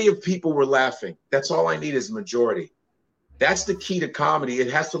majority of people were laughing. That's all I need is majority. That's the key to comedy.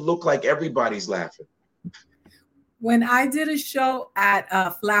 It has to look like everybody's laughing. When I did a show at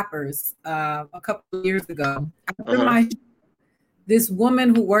Flappers a couple of years ago, after my show, this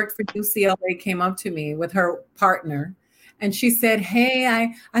woman who worked for UCLA came up to me with her partner, and she said,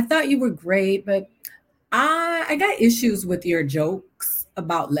 hey, I thought you were great, but I got issues with your jokes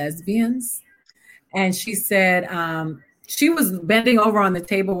about lesbians. And she said, she was bending over on the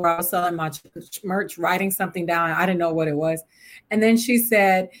table where I was selling my merch, writing something down. I didn't know what it was. And then she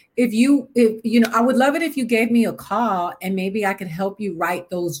said, if you know, I would love it if you gave me a call and maybe I could help you write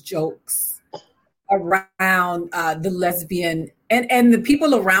those jokes around the lesbian. And the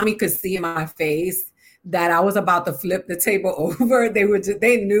people around me could see in my face that I was about to flip the table over. They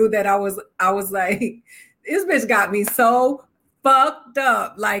knew that I was like, this bitch got me so fucked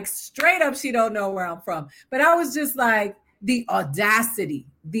up, like straight up. She don't know where I'm from. But I was just like, the audacity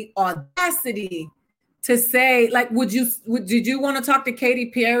to say, like, did you want to talk to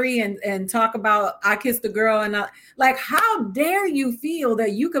Katy Perry and talk about I Kissed a Girl? And like, how dare you feel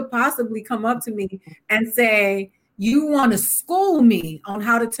that you could possibly come up to me and say, you want to school me on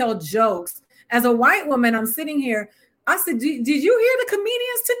how to tell jokes? As a white woman, I'm sitting here. I said, did you hear the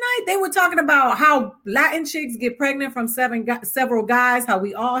comedians tonight? They were talking about how Latin chicks get pregnant from several guys, how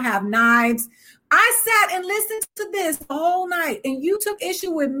we all have knives. I sat and listened to this the whole night, and you took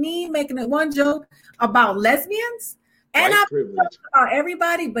issue with me making one joke about lesbians, and I talked about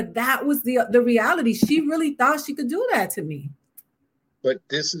everybody, but that was the reality. She really thought she could do that to me. But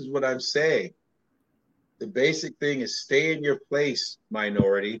this is what I'm saying. The basic thing is stay in your place,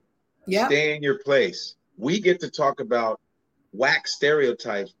 minority. Yeah. Stay in your place. We get to talk about whack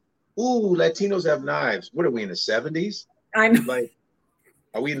stereotypes. Ooh, Latinos have knives. What are we in the 70s? I know. Like,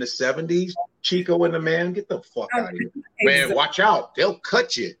 are we in the 70s? Chico and the Man, get the fuck out of here. Man, watch out. They'll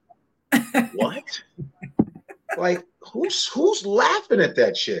cut you. What? Like, who's laughing at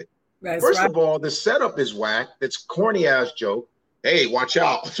that shit? That's First of all, the setup is whack. It's corny ass joke. Hey, watch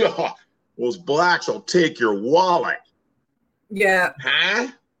out. Those blacks will take your wallet. Yeah. Huh?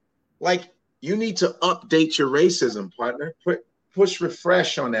 Like, you need to update your racism, partner. Push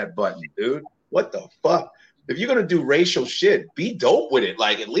refresh on that button, dude. What the fuck? If you're gonna do racial shit, be dope with it.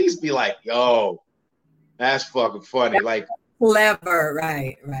 Like, at least be like, yo, that's fucking funny. Like, clever,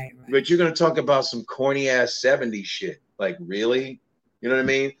 right. But you're gonna talk about some corny ass 70s shit. Like, really? You know what I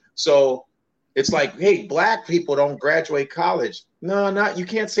mean? So it's like, hey, black people don't graduate college. No, you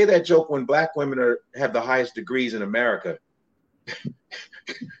can't say that joke when black women have the highest degrees in America.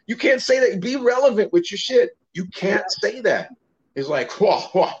 You can't say that. Be relevant with your shit. You can't say that. It's like,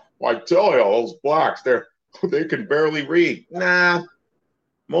 I tell you, those blacks, they can barely read. Nah,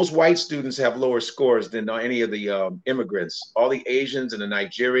 most white students have lower scores than any of the immigrants. All the Asians and the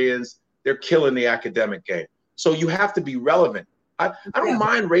Nigerians, they're killing the academic game. So you have to be relevant. I don't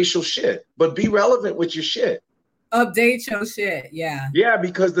mind racial shit, but be relevant with your shit. Update your shit, yeah. Yeah,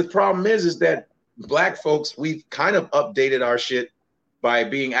 because the problem is that black folks, we've kind of updated our shit by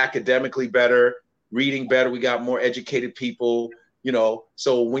being academically better, reading better. We got more educated people, you know.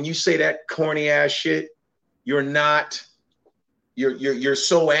 So when you say that corny ass shit, you're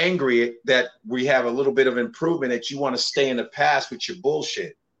so angry that we have a little bit of improvement that you want to stay in the past with your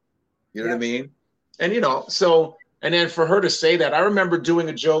bullshit. You know what I mean? And, you know, so, and then for her to say that, I remember doing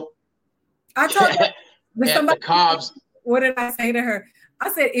a joke. I told her, at the Cobbs. What did I say to her?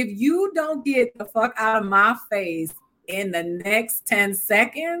 I said, if you don't get the fuck out of my face in the next 10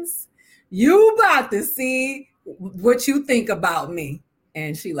 seconds, you about to see what you think about me.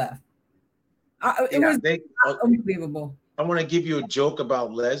 And she left. It was unbelievable. I want to give you a joke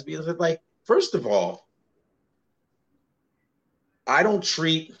about lesbians. Like, first of all, I'm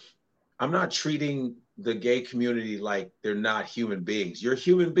not treating the gay community like they're not human beings. You're a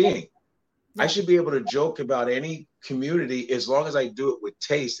human being. Yeah. I should be able to joke about any community as long as I do it with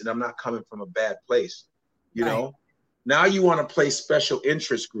taste and I'm not coming from a bad place. You know? Now you want to play special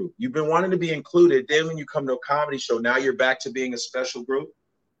interest group. You've been wanting to be included. Then when you come to a comedy show, now you're back to being a special group.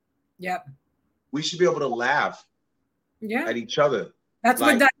 Yep. We should be able to laugh at each other. That's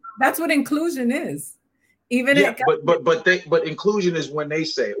what inclusion is. Even but inclusion is when they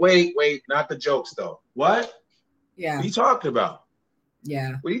say, wait, not the jokes though. What? Yeah. What are you talking about?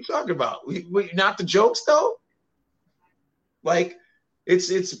 Yeah. What are you talking about? Not the jokes though? Like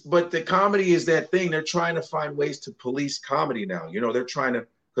but the comedy is that thing. They're trying to find ways to police comedy now. You know, they're trying to,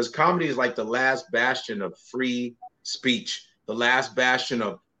 because comedy is like the last bastion of free speech, the last bastion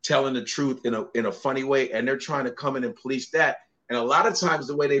of telling the truth in a funny way, and they're trying to come in and police that. And a lot of times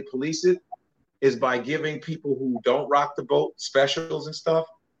the way they police it is by giving people who don't rock the boat specials and stuff.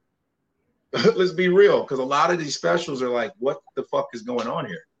 Let's be real, because a lot of these specials are like, what the fuck is going on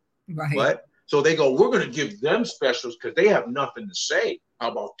here? Right. What? So they go, we're going to give them specials because they have nothing to say.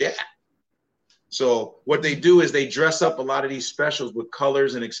 How about that? So what they do is they dress up a lot of these specials with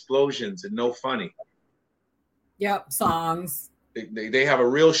colors and explosions and no funny. Yep, songs. They have a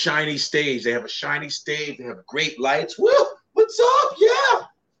real shiny stage. They have a shiny stage. They have great lights. Woo! What's up? Yeah.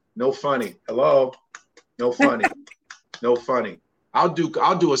 No funny. Hello. No funny. No funny. I'll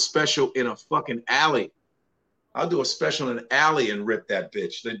do a special in a fucking alley. I'll do a special in an alley and rip that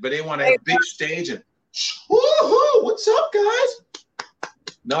bitch. But they want to have a big stage and woohoo! What's up, guys?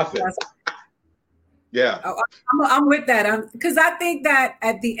 Nothing. Yeah. Oh, I'm with that. Because I think that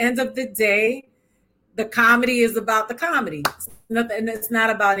at the end of the day, the comedy is about the comedy. It's not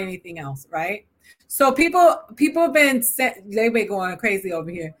about anything else, right? So people have been they've been going crazy over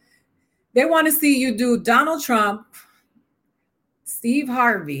here. They want to see you do Donald Trump, Steve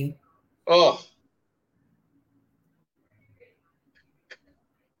Harvey. Oh.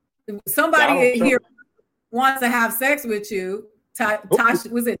 Somebody here wants to have sex with you.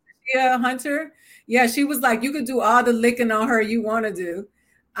 Tasha, was it Tia Hunter? Yeah, she was like, you could do all the licking on her you want to do.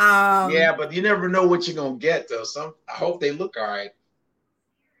 Yeah, but you never know what you're gonna get though. I hope they look all right.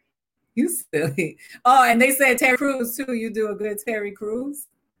 You silly. Oh, and they said Terry Crews too. You do a good Terry Crews.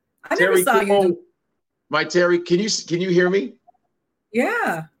 I never saw you do. My Terry, can you hear me?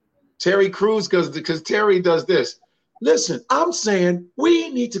 Yeah. Terry Crews, because Terry does this. Listen, I'm saying we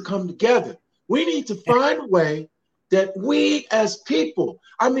need to come together. We need to find a way that we as people,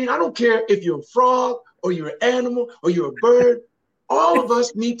 I mean, I don't care if you're a frog or you're an animal or you're a bird, all of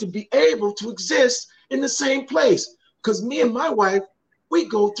us need to be able to exist in the same place. Because me and my wife, we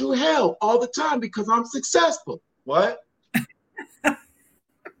go through hell all the time because I'm successful. What?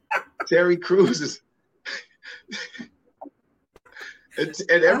 Terry Crews is... And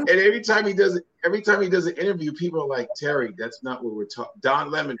every time he does an interview, people are like, Terry, that's not what we're talking. Don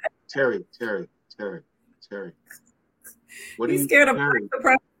Lemon, Terry. What are you scared of the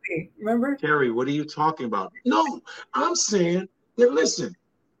presidency? Remember? Terry, what are you talking about? No, I'm saying that listen,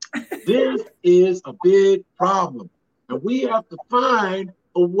 this is a big problem. And we have to find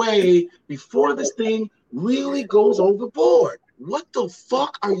a way before this thing really goes overboard. What the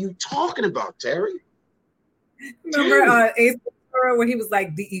fuck are you talking about, Terry? Remember Ace where he was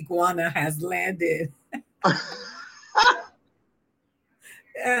like, the iguana has landed.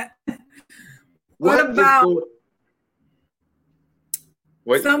 What about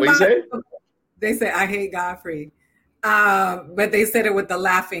what you say? They say I hate Godfrey, but they said it with the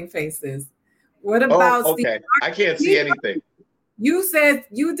laughing faces. What about okay? I can't see anything. You said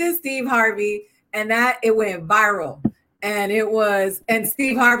you did Steve Harvey, and that it went viral, and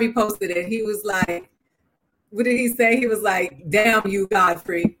Steve Harvey posted it. He was like, what did he say? He was like, damn you,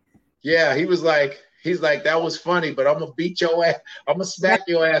 Godfrey. Yeah, he's like, that was funny, but I'm going to beat your ass. I'm going to smack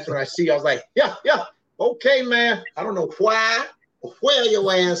your ass when I see you. I was like, yeah, okay, man. I don't know why or where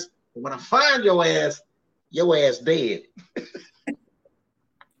your ass, but when I find your ass dead.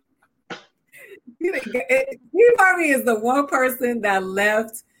 Steve Harvey is the one person that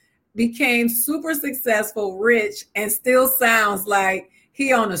left, became super successful, rich, and still sounds like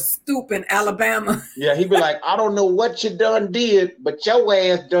he on a stoop in Alabama. Yeah, he be like, I don't know what you done did, but your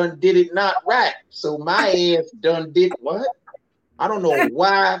ass done did it not right. So my ass done did what? I don't know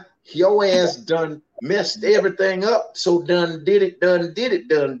why your ass done messed everything up. So done did it.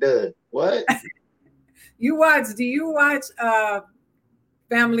 What? Do you watch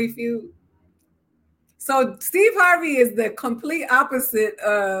Family Feud? So Steve Harvey is the complete opposite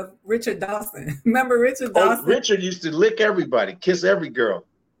of Richard Dawson. Remember Richard Dawson? Richard used to lick everybody, kiss every girl.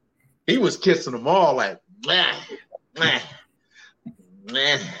 He was kissing them all like, meh, meh,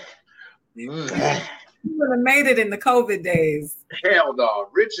 meh, meh. He would have made it in the COVID days. Hell no.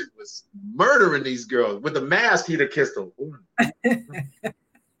 Richard was murdering these girls. With a mask, he'd have kissed them.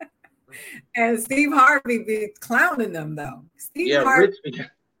 And Steve Harvey be clowning them though.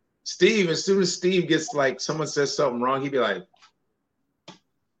 Steve, as soon as Steve gets like, someone says something wrong, he'd be like,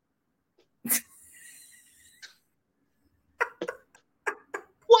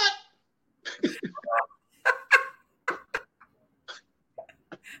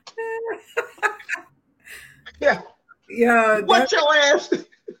 Yeah. Yeah. What your ass?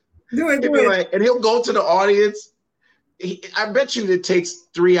 Do it. He'll be like, and he'll go to the audience. I bet you it takes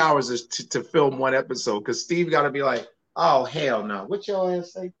 3 hours to film one episode because Steve got to be like, oh, hell no. What your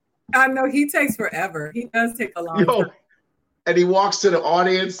ass say? I know he takes forever. He does take a long time. And he walks to the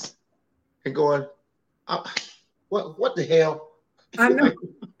audience and going, what the hell? I know.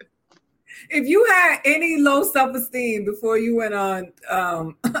 If you had any low self-esteem before you went on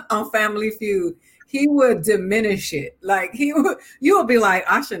Family Feud, he would diminish it. Like you would be like,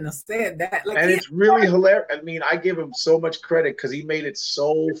 I shouldn't have said that. Like, and it's really hilarious. I mean, I give him so much credit because he made it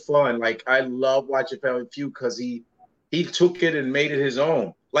so fun. Like I love watching Family Feud because he took it and made it his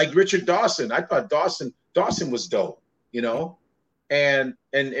own. Like Richard Dawson, I thought Dawson was dope, you know, and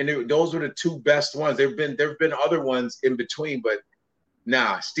those were the two best ones. There've been other ones in between, but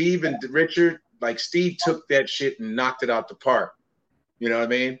nah, Steve and Richard, like Steve took that shit and knocked it out the park. You know what I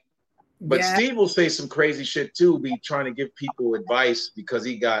mean? But yeah. Steve will say some crazy shit too, be trying to give people advice because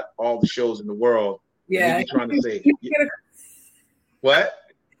he got all the shows in the world. Yeah. He be trying to say what?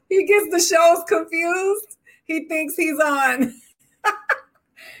 He gets the shows confused. He thinks he's on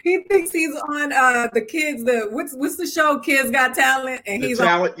the kids, what's the show? Kids Got Talent, and he's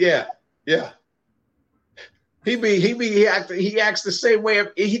talent, yeah. He acts the same way.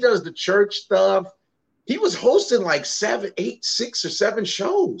 He does the church stuff. He was hosting like 6 or 7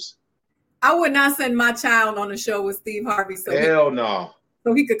 shows. I would not send my child on a show with Steve Harvey. Hell no.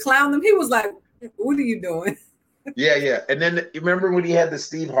 So he could clown them. He was like, what are you doing? Yeah. And then you remember when he had the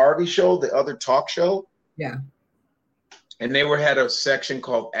Steve Harvey show, the other talk show? Yeah. And they had a section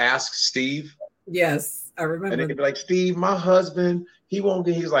called Ask Steve. Yes, I remember. And they'd be like, Steve, my husband, he's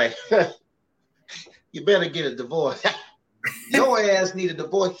like, you better get a divorce. Your ass need a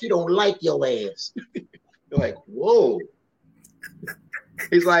divorce. She don't like your ass. You're like, whoa.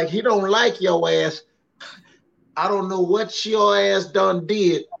 He's like, he don't like your ass. I don't know what your ass done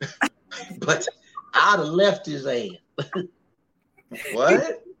did, but I'd have left his ass.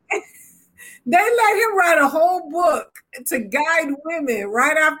 What? They let him write a whole book to guide women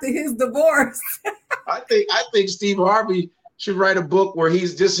right after his divorce. I think Steve Harvey should write a book where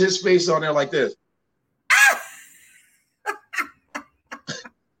he's just his face on there like this.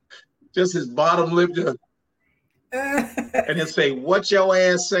 Just his bottom lip, and he'll say, "What your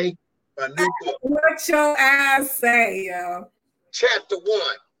ass say?" A new book. What your ass say, yo? Chapter 1.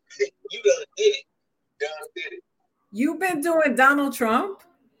 You done did it. You've been doing Donald Trump?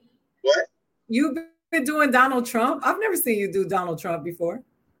 What? You've been doing Donald Trump? I've never seen you do Donald Trump before.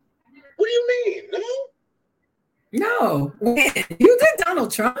 What do you mean? No. When? You did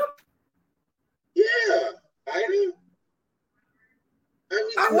Donald Trump? Yeah, I did.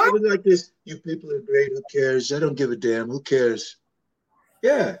 I was like this. You people are great. Who cares? I don't give a damn. Who cares?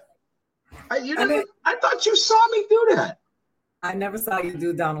 Yeah. I thought you saw me do that. I never saw you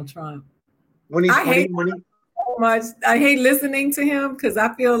do Donald Trump. I hate so much. I hate listening to him because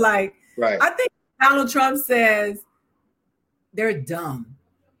I feel like I think Donald Trump says they're dumb.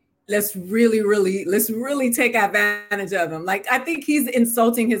 Let's really take advantage of him. Like I think he's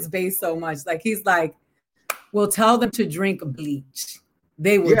insulting his base so much. Like he's like, we'll tell them to drink bleach.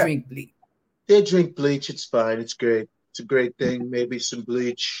 They will drink bleach. They drink bleach. It's fine. It's great. It's a great thing. Maybe some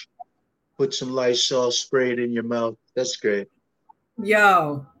bleach. Put some Lysol, spray it in your mouth. That's great.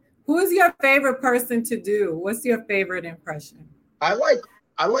 Yo, who is your favorite person to do? What's your favorite impression? I like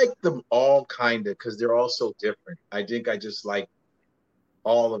them all kind of because they're all so different. I think I just like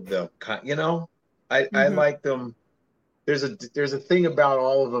all of them. You know, I like them. There's a thing about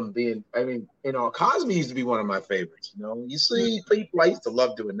all of them being. I mean, you know, Cosby used to be one of my favorites. You know, you see people. I used to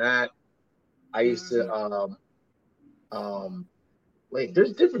love doing that. I used to. Wait,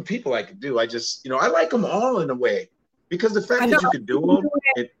 there's different people I could do. I just, I like them all in a way because the fact that you could do them.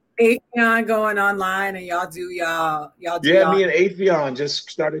 Afion going online and y'all do. Me and Afion just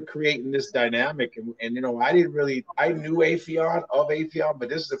started creating this dynamic, and I knew Afion, but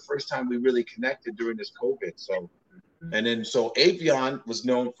this is the first time we really connected during this COVID. So, and then Afion was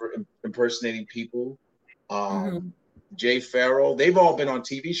known for impersonating people. Jay Farrell, they've all been on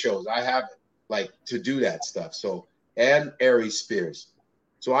TV shows. I haven't, like, to do that stuff. So. And Aries Spears.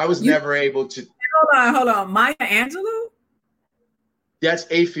 So I was never able to. Hold on. Maya Angelou? That's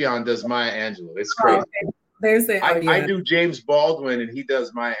Afion does Maya Angelou. It's crazy. Okay. I do James Baldwin and he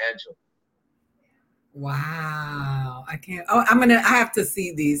does Maya Angelou. Wow. I can't. Oh, I have to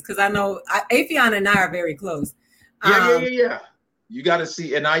see these because I know Afion and I are very close. Yeah. You got to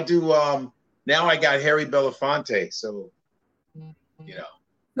see. And I do, now I got Harry Belafonte. So,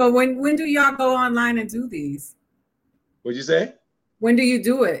 So when do y'all go online and do these? What'd you say? When do you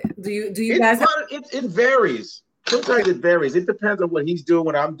do it? Do you guys? It varies. Sometimes it varies. It depends on what he's doing,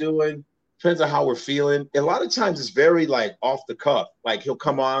 what I'm doing. Depends on how we're feeling. A lot of times it's very like off the cuff. Like he'll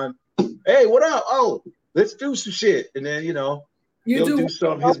come on, hey, what up? Oh, let's do some shit, and then he'll do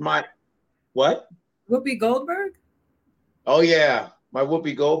some. His mind. What? Whoopi Goldberg? Oh yeah, my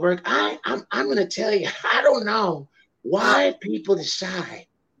Whoopi Goldberg. I'm gonna tell you. I don't know why people decide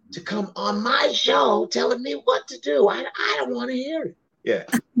to come on my show telling me what to do. I don't want to hear it. Yeah.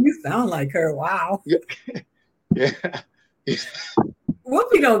 You sound like her. Wow. Yeah. Yeah.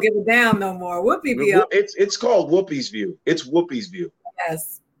 Whoopi don't give a damn no more. Whoopi be up. It's called Whoopi's View. It's Whoopi's View.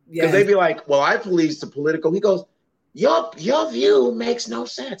 Yes. Because they be like, well, I police the political. He goes, your view makes no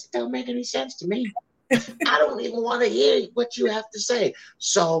sense. It don't make any sense to me. I don't even want to hear what you have to say.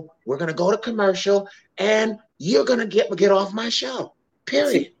 So we're gonna go to commercial, and you're gonna get off my show.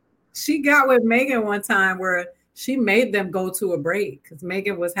 Period. She got with Megan one time where she made them go to a break because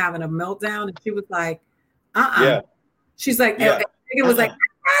Megan was having a meltdown, and she was like, Yeah. She's like, Megan was like,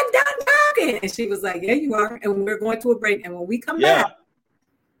 I'm done talking, and she was like, yeah, you are, and we're going to a break, and when we come back,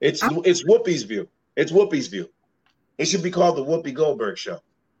 it's Whoopi's View. It's Whoopi's View. It should be called the Whoopi Goldberg Show.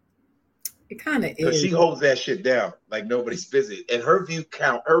 It kind of is. Because she holds that shit down like nobody's busy. And her view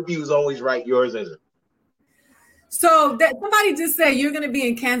is always right. Yours isn't. So somebody just said you're going to be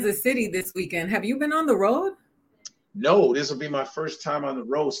in Kansas City this weekend. Have you been on the road? No, this will be my first time on the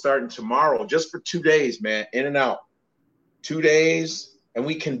road starting tomorrow, just for 2 days, man, in and out. 2 days. And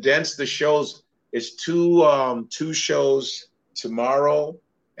we condensed the shows. It's two shows tomorrow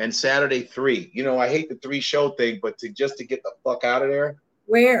and Saturday 3. I hate the 3-show thing, but to get the fuck out of there.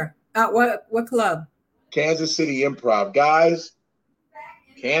 Where? What club? Kansas City Improv. Guys,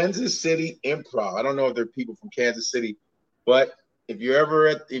 Kansas City Improv. I don't know if there are people from Kansas City, but if you're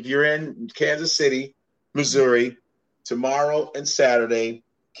in Kansas City, Missouri, tomorrow and Saturday,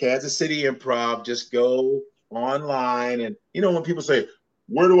 Kansas City Improv, just go online. And when people say,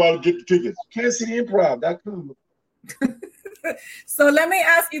 where do I get the tickets? KansasCityImprov.com. So let me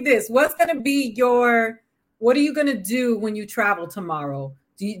ask you this. What are you going to do when you travel tomorrow?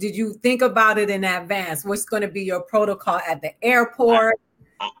 Did you think about it in advance? What's going to be your protocol at the airport?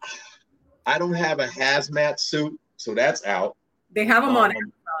 I don't have a hazmat suit, so that's out. They have them on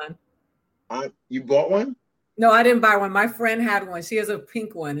Amazon. You bought one? No, I didn't buy one. My friend had one. She has a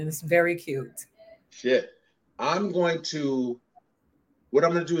pink one, and it's very cute. Shit. What I'm going to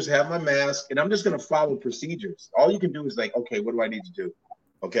do is have my mask, and I'm just going to follow procedures. All you can do is like, okay, what do I need to do?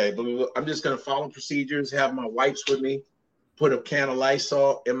 Okay, but I'm just going to follow procedures, have my wipes with me, put a can of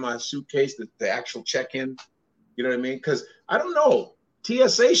Lysol in my suitcase, the actual check-in. You know what I mean? Because I don't know.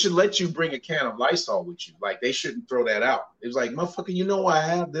 TSA should let you bring a can of Lysol with you. Like, they shouldn't throw that out. It was like, motherfucker, I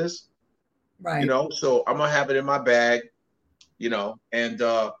have this. Right. So I'm going to have it in my bag, and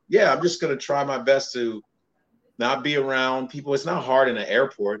I'm just going to try my best to not be around people. It's not hard in an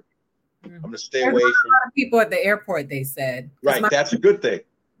airport. Mm-hmm. I'm going to stay away from a lot of people at the airport, they said. Right. That's a good thing.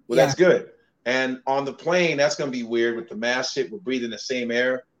 Well, That's good. And on the plane, that's going to be weird with the mask shit. We're breathing the same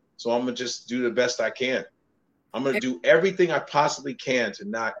air. So I'm going to just do the best I can. I'm going to do everything I possibly can to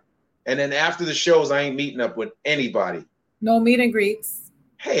not. And then after the shows, I ain't meeting up with anybody. No meet and greets.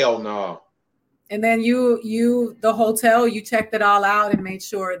 Hell no. And then the hotel, you checked it all out and made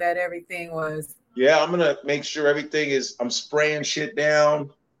sure that everything was. Yeah, I'm going to make sure I'm spraying shit down.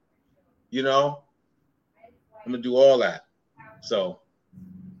 I'm going to do all that. So.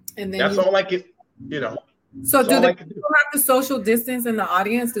 And then that's all I can, So do they people have to social distance in the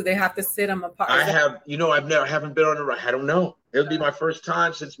audience? Do they have to sit them apart? I haven't been on the ride. I don't know. It'll be my first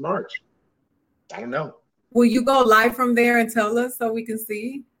time since March. I don't know. Will you go live from there and tell us so we can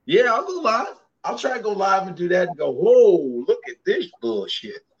see? Yeah, I'll go live. I'll try to go live and do that and go, whoa, look at this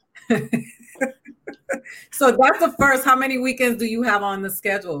bullshit. So that's the first. How many weekends do you have on the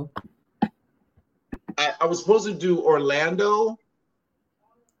schedule? I was supposed to do Orlando.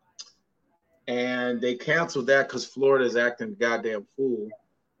 And they canceled that because Florida's acting goddamn fool.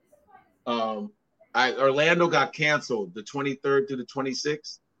 Orlando got canceled the 23rd through the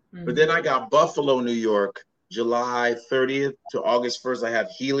 26th. Mm-hmm. But then I got Buffalo, New York, July 30th to August 1st. I have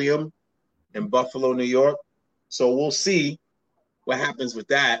Helium in Buffalo, New York. So we'll see what happens with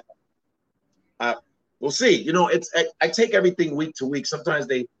that. We'll see. I take everything week to week. Sometimes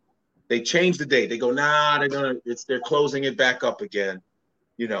they change the date. They go, they're closing it back up again,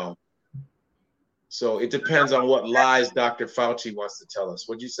 So it depends on what lies Dr. Fauci wants to tell us.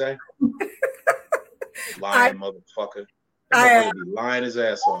 What'd you say? Lying motherfucker. That motherfucker be lying his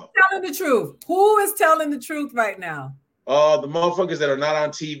ass off. Telling the truth. Who is telling the truth right now? The motherfuckers that are not on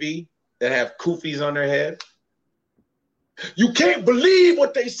TV that have koofies on their head. You can't believe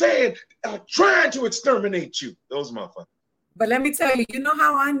what they saying. Trying to exterminate you. Those motherfuckers. But let me tell you, you know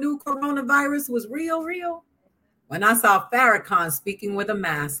how I knew coronavirus was real? When I saw Farrakhan speaking with a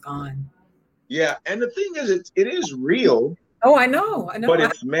mask on. Yeah, and the thing is, it is real. Oh, I know. But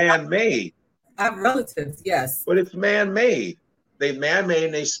it's man-made. I have relatives, yes. But it's man-made. They man-made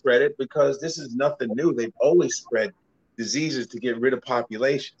and they spread it because this is nothing new. They've always spread diseases to get rid of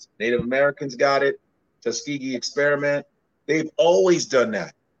populations. Native Americans got it. Tuskegee experiment. They've always done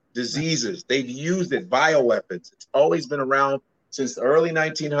that. Diseases. They've used it. Bioweapons. It's always been around since the early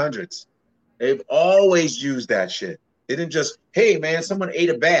 1900s. They've always used that shit. They didn't just, hey, man, someone ate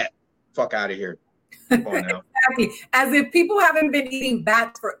a bat. Fuck out of here. Come on now. Exactly. As if people haven't been eating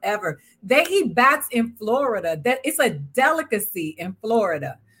bats forever. They eat bats in Florida. That it's a delicacy in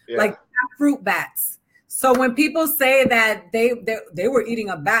Florida, like fruit bats. So when people say that they were eating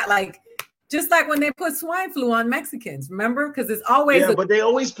a bat, like just like when they put swine flu on Mexicans, remember? Because it's always but they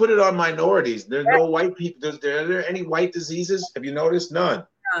always put it on minorities. There's no white people. Are there any white diseases? Have you noticed? None.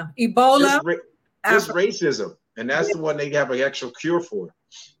 Ebola. Just racism, and that's the one they have an actual cure for.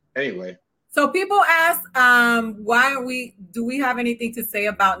 Anyway. So people ask, do we have anything to say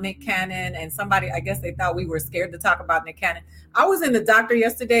about Nick Cannon? And somebody, I guess they thought we were scared to talk about Nick Cannon. I was in the doctor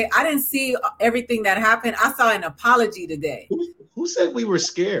yesterday. I didn't see everything that happened. I saw an apology today. Who said we were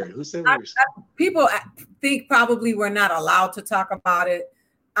scared? Who said we were scared? People think probably we're not allowed to talk about it.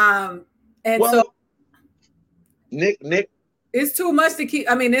 Nick, it's too much to keep.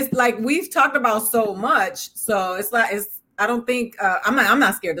 I mean, it's like we've talked about so much. So it's like, I don't think I'm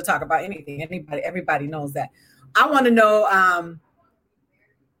not scared to talk about anything. Everybody knows that. I want to know.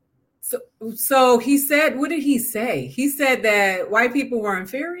 So he said, what did he say? He said that white people were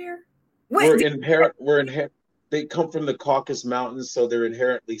inferior. We're inherent. They come from the Caucasus Mountains, so they're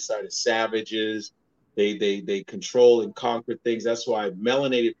inherently sort of savages. They control and conquer things. That's why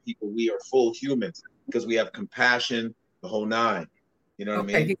melanated people, we are full humans because we have compassion, the whole nine. You know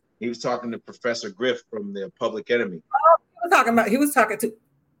what I mean? He was talking to Professor Griff from the Public Enemy. He was talking to.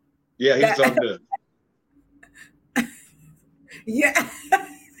 Yeah, he was talking to. Yeah.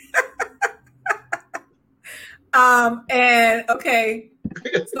 And okay.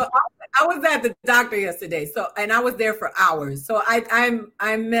 So I was at the doctor yesterday. And I was there for hours. So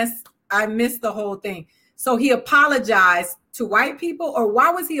I missed the whole thing. So he apologized to white people, or why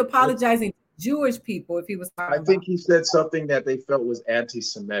was he apologizing to Jewish people if he was talking I think he said something that they felt was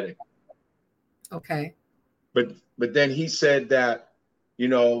anti-Semitic. Okay. But then he said that, you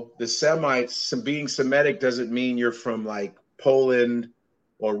know, the Semites, being Semitic doesn't mean you're from like Poland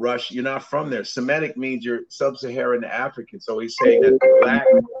or Russia. You're not from there. Semitic means you're sub-Saharan African. So he's saying that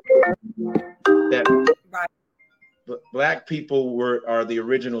black people are the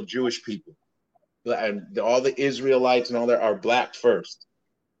original Jewish people. And all the Israelites and all that are black first.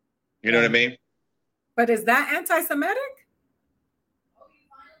 You know what I mean? But is that anti-Semitic?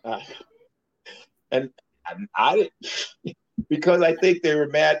 And I didn't, because I think they were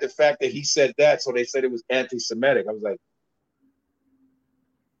mad at the fact that he said that, so they said it was anti-Semitic. I was like,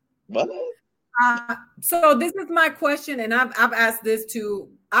 what? So this is my question, and I've asked this to.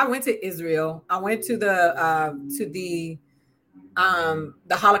 I went to Israel. I went to the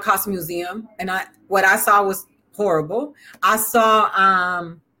Holocaust Museum, and what I saw was horrible. I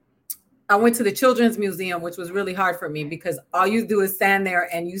went to the Children's Museum, which was really hard for me because all you do is stand there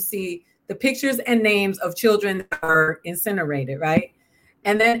and you see the pictures and names of children that are incinerated, right?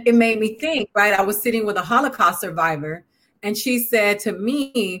 And then it made me think, right? I was sitting with a Holocaust survivor, and she said to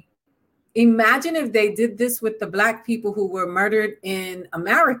me, imagine if they did this with the Black people who were murdered in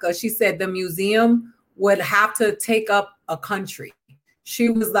America. She said the museum would have to take up a country. She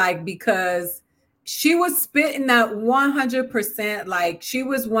was like, because she was spitting that 100%, like she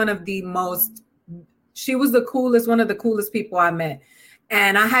was one of the coolest people I met.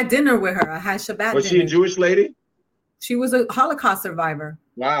 And I had dinner with her. I had Shabbat. Was she a Jewish lady? She was a Holocaust survivor.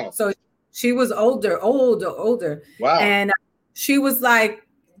 Wow. So she was older. Wow. And she was like,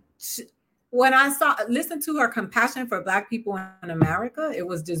 when I listened to her compassion for Black people in America, it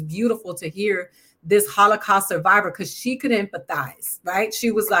was just beautiful to hear this Holocaust survivor because she could empathize, right?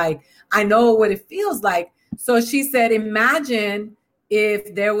 She was like, I know what it feels like. So she said, imagine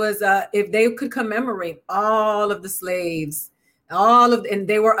if if they could commemorate all of the slaves, and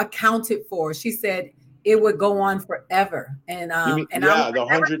they were accounted for. She said it would go on forever. And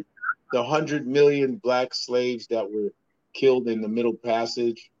the 100 million Black slaves that were killed in the Middle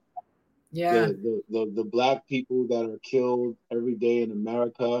Passage. Yeah, the Black people that are killed every day in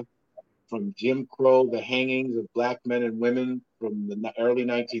America, from Jim Crow, the hangings of Black men and women from the early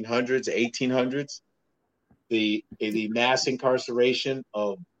 1900s, 1800s. the mass incarceration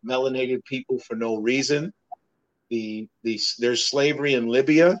of melanated people for no reason. There's slavery in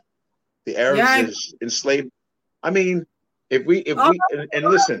Libya. The Arabs is enslaved. I mean, if we and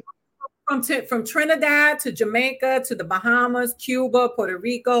listen, from Trinidad to Jamaica to the Bahamas, Cuba, Puerto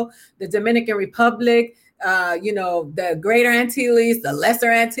Rico, the Dominican Republic, the Greater Antilles, the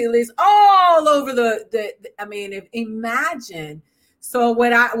Lesser Antilles, all over imagine. So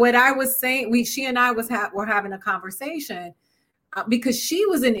what I was saying, she and I were having a conversation because she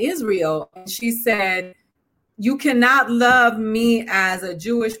was in Israel and she said, you cannot love me as a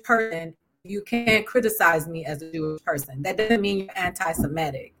Jewish person. You can't criticize me as a Jewish person. That doesn't mean you're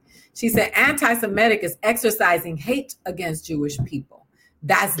anti-Semitic. She said anti-Semitic is exercising hate against Jewish people.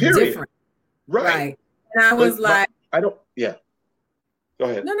 That's different. Right. And I was Go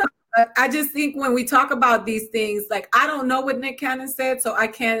ahead. No. I just think when we talk about these things, like, I don't know what Nick Cannon said, so I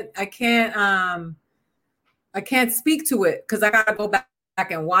can't speak to it because I gotta go back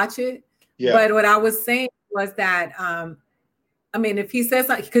and watch it. Yeah. But what I was saying was that, if he says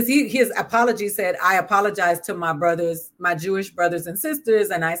something, because his apology said, I apologize to my Jewish brothers and sisters,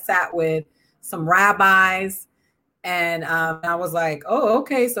 and I sat with some rabbis, and I was like, oh,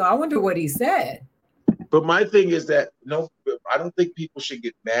 okay, so I wonder what he said. But my thing is that, I don't think people should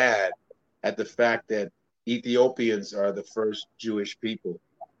get mad at the fact that Ethiopians are the first Jewish people.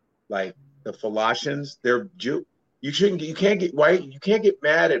 Like the Falashans, they're Jew. You can't get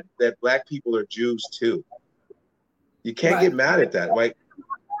mad at that black people are Jews too. You can't get mad at that. Like,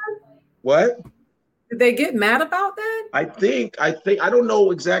 what? Did they get mad about that? I think I don't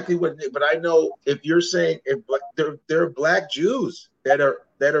know exactly what, but I know if you're saying there are black Jews that are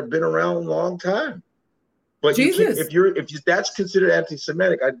been around a long time. But if that's considered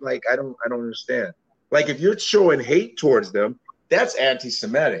anti-Semitic, I don't understand. Like if you're showing hate towards them, that's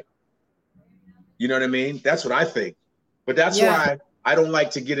anti-Semitic. You know what I mean? That's what I think. But that's why I don't like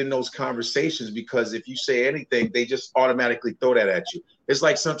to get in those conversations, because if you say anything, they just automatically throw that at you. It's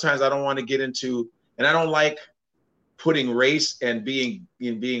like sometimes I don't want to get into, and I don't like putting race and being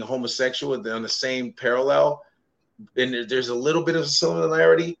homosexual on the same parallel. And there's a little bit of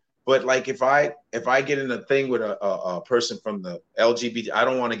similarity. But like if I get in a thing with a person from the LGBT, I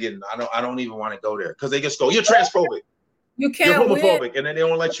don't want to get in. I don't even want to go there because they just go, you're transphobic, you're homophobic, and then they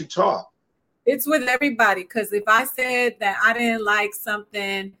don't let you talk. It's with everybody, because if I said that I didn't like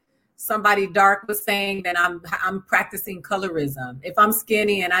something somebody dark was saying, then I'm practicing colorism. If I'm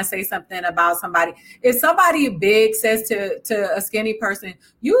skinny and I say something about somebody, if somebody big says to a skinny person,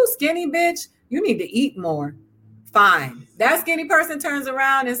 you skinny bitch, you need to eat more. Fine. That skinny person turns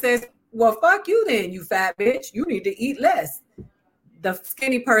around and says, well, fuck you then, you fat bitch. You need to eat less. The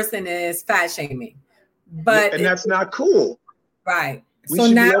skinny person is fat shaming. But and that's not cool. Right.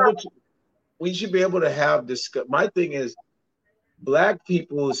 We should be able to have this. My thing is, black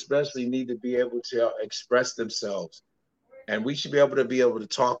people especially need to be able to express themselves. And we should be able to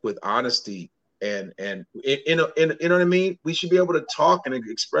talk with honesty and you know what I mean? We should be able to talk and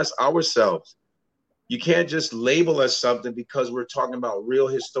express ourselves. You can't just label us something because we're talking about real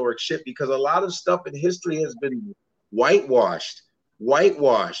historic shit, because a lot of stuff in history has been whitewashed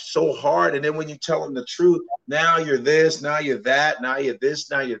so hard. And then when you tell them the truth, now you're this, now you're that, now you're this,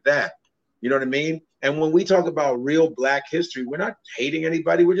 now you're that. You know what I mean? And when we talk about real black history, we're not hating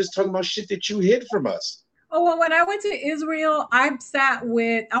anybody. We're just talking about shit that you hid from us. Oh, well, when I went to Israel, I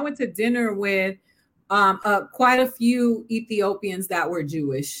went to dinner with quite a few Ethiopians that were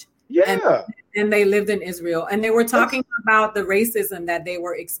Jewish. Yeah. And they lived in Israel, and they were talking about the racism that they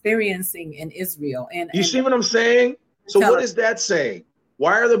were experiencing in Israel. And you see what I'm saying? So what is that saying?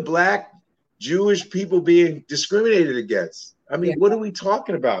 Why are the black Jewish people being discriminated against? I mean, what are we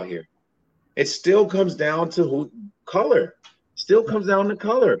talking about here? It still comes down to color. Still comes down to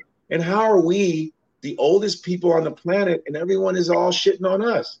color. And how are we the oldest people on the planet, and everyone is all shitting on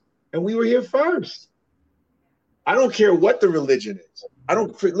us? And we were here first. I don't care what the religion is.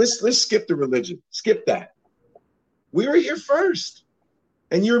 Let's skip the religion. Skip that. We were here first.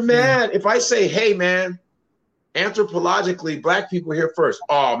 And you're mad if I say, hey man, anthropologically, black people here first.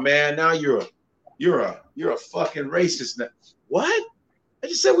 Oh man, now you're a fucking racist now. What? I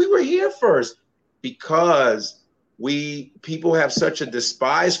just said we were here first, because people have such a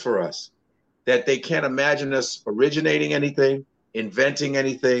despise for us that they can't imagine us originating anything, inventing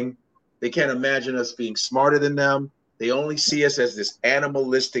anything. They can't imagine us being smarter than them. They only see us as this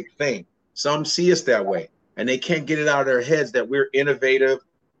animalistic thing. Some see us that way, and they can't get it out of their heads that we're innovative.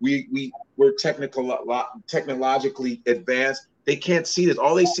 We're technologically advanced. They can't see this.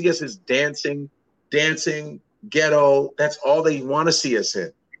 All they see us is dancing, ghetto. That's all they want to see us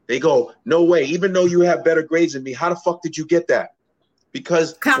in. They go, no way. Even though you have better grades than me, how the fuck did you get that?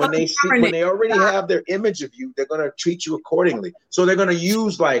 Because when they already have their image of you, they're gonna treat you accordingly. So they're gonna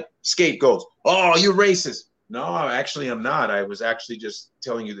use like scapegoats. Oh, you're racist. No, actually, I'm not. I was actually just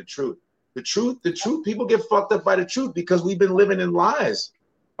telling you the truth. The truth. People get fucked up by the truth because we've been living in lies.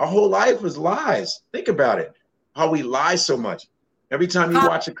 Our whole life is lies. Think about it. How we lie so much. Every time you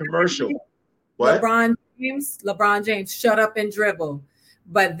watch a commercial. What? LeBron James, shut up and dribble.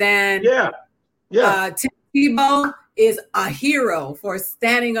 But then Tim Tebow is a hero for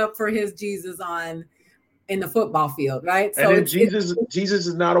standing up for his Jesus in the football field, right? So and Jesus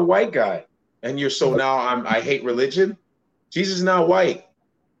is not a white guy. And you're so now I hate religion. Jesus is not white.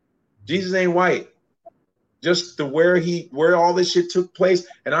 Jesus ain't white. Just where all this shit took place.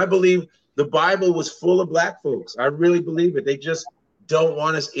 And I believe the Bible was full of black folks. I really believe it. They just don't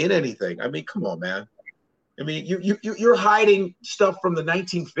want us in anything. I mean, come on, man. I mean, you're hiding stuff from the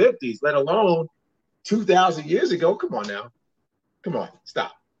 1950s, let alone 2,000 years ago. Come on now. Come on,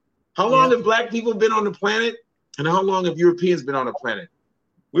 stop. How long have black people been on the planet? And how long have Europeans been on the planet?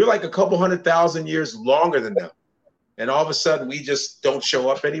 We're like a couple 100,000 years longer than them. And all of a sudden, we just don't show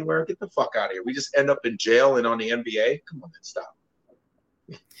up anywhere. Get the fuck out of here. We just end up in jail and on the NBA. Come on, man, stop.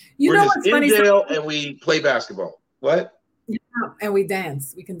 We're know what's funny? In jail and we play basketball. What? Yeah, and we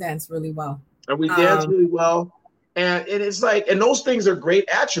dance. We can dance really well. And we dance really well. And it's like, and those things are great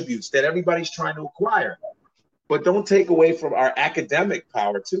attributes that everybody's trying to acquire. But don't take away from our academic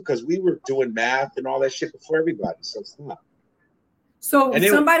power, too, because we were doing math and all that shit before everybody. So stop. So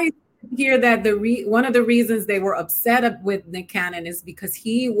somebody here that one of the reasons they were upset with Nick Cannon is because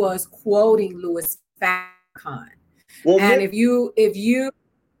he was quoting Louis Farrakhan. Well, and if you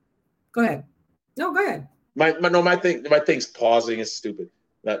go ahead. No, go ahead. My thing's pausing is stupid.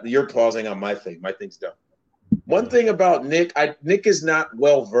 You're pausing on my thing. My thing's done. One thing about Nick, Nick is not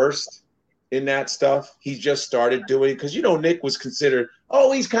well versed in that stuff. He just started doing because Nick was considered,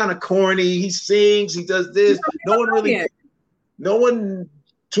 he's kind of corny. He sings, he does this. No one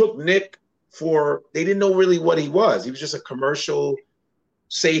took Nick they didn't know really what he was. He was just a commercial,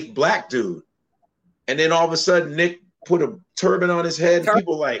 safe black dude. And then all of a sudden, Nick put a turban on his head. And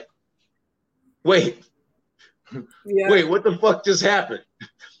people like, wait, what the fuck just happened?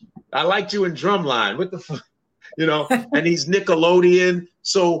 I liked you in Drumline. What the fuck? And he's Nickelodeon.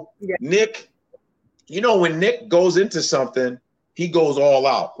 So Nick, when Nick goes into something, he goes all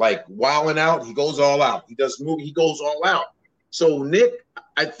out. Like Wildin' Out, he goes all out. He does movie, he goes all out. So Nick,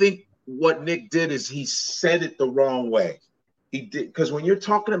 I think what Nick did is he said it the wrong way. He did, because when you're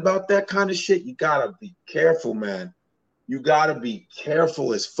talking about that kind of shit, you gotta be careful, man. You gotta be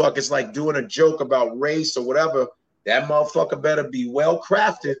careful as fuck. It's like doing a joke about race or whatever. That motherfucker better be well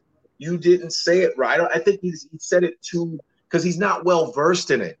crafted. You didn't say it right. I think he said it too because he's not well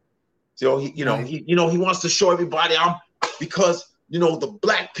versed in it. So he wants to show everybody because the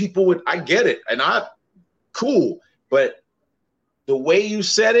black people would. I get it, and cool, but the way you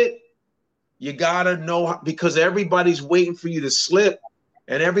said it, you gotta know because everybody's waiting for you to slip,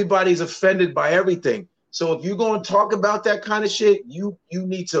 and everybody's offended by everything. So if you're going to talk about that kind of shit, you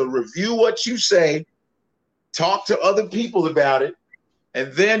need to review what you say, talk to other people about it,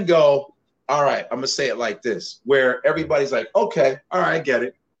 and then go, all right, I'm gonna say it like this, where everybody's like, okay, all right, I get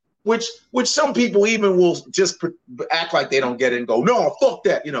it. Which some people even will just act like they don't get it and go, no, fuck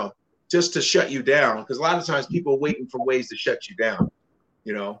that, just to shut you down. Because a lot of times people are waiting for ways to shut you down,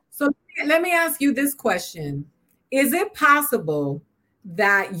 So let me ask you this question. Is it possible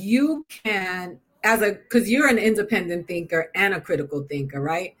that you can, because you're an independent thinker and a critical thinker,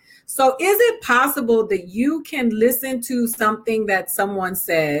 right? So is it possible that you can listen to something that someone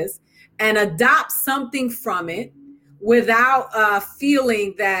says and adopt something from it without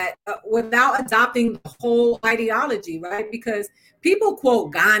feeling that, without adopting the whole ideology, right? Because people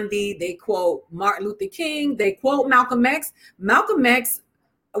quote Gandhi, they quote Martin Luther King, they quote Malcolm X. Malcolm X,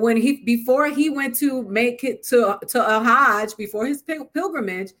 before he went to make it to a Hajj, before his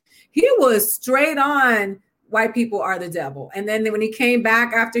pilgrimage, he was straight on white people are the devil. And then when he came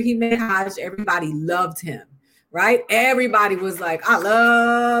back after he made Hajj, everybody loved him, right? Everybody was like, I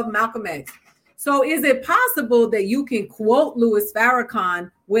love Malcolm X. So is it possible that you can quote Louis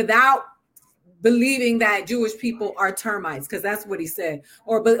Farrakhan without believing that Jewish people are termites? Because that's what he said,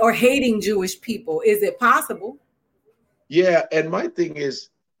 or hating Jewish people. Is it possible? Yeah, and my thing is,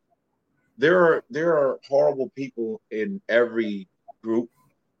 there are horrible people in every group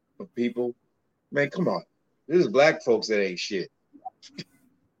of people. Man, come on. There's black folks that ain't shit.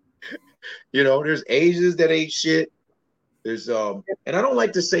 There's Asians that ain't shit. There's and I don't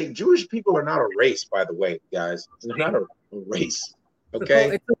like to say Jewish people are not a race, by the way, guys. They're not a race.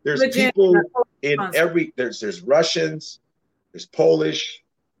 Okay, there's people in every there's Russians, there's Polish,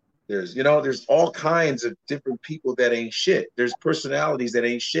 there's all kinds of different people that ain't shit. There's personalities that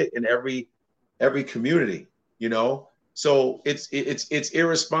ain't shit in every community, So it's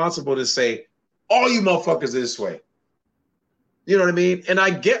irresponsible to say all you motherfuckers are this way. You know what I mean? And I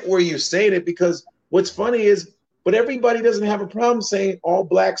get where you're saying it, because what's funny is, but everybody doesn't have a problem saying all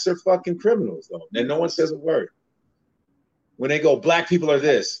blacks are fucking criminals, though. And no one says a word. When they go, black people are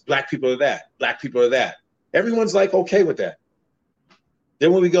this, black people are that, black people are that. Everyone's like, okay with that.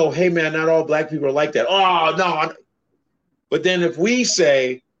 Then when we go, hey man, not all black people are like that. Oh, no. But then if we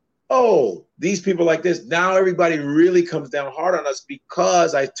say, oh, these people are like this, now everybody really comes down hard on us,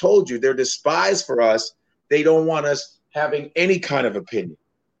 because I told you they're despised for us. They don't want us having any kind of opinion,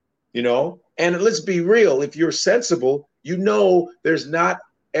 And let's be real. If you're sensible, there's not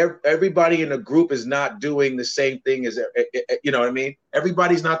everybody in a group is not doing the same thing as, you know what I mean?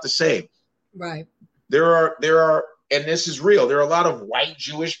 Everybody's not the same. Right. There are, and this is real. There are a lot of white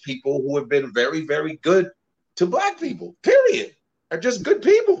Jewish people who have been very, very good to black people, period. They're just good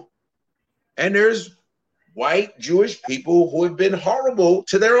people. And there's white Jewish people who have been horrible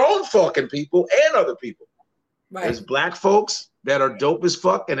to their own fucking people and other people. Right. There's black folks that are dope as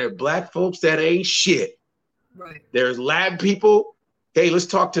fuck, and there are black folks that ain't shit. Right. There's lab people. Hey, let's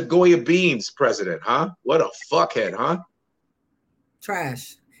talk to Goya Beans, president, huh? What a fuckhead, huh?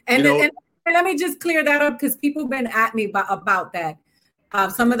 Trash. And let me just clear that up, because people have been at me about that.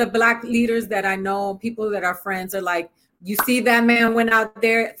 Some of the black leaders that I know, people that are friends, are like, you see that man went out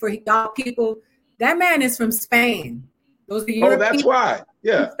there for y'all people. That man is from Spain. Those are European. Oh, that's why.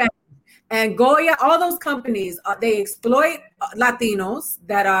 Yeah. And Goya, all those companies, they exploit Latinos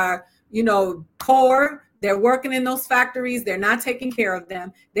that are, poor. They're working in those factories. They're not taking care of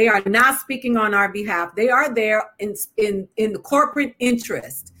them. They are not speaking on our behalf. They are there in the corporate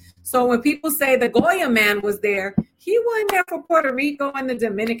interest. So when people say the Goya man was there, he wasn't there for Puerto Rico and the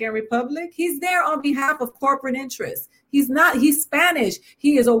Dominican Republic. He's there on behalf of corporate interests. He's Spanish.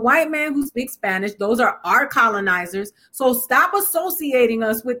 He is a white man who speaks Spanish. Those are our colonizers. So stop associating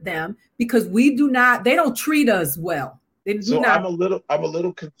us with them, because they don't treat us well. I'm a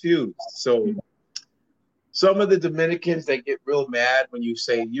little confused. So some of the Dominicans, they get real mad when you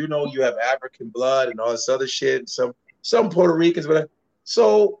say, you have African blood and all this other shit. Some Puerto Ricans, but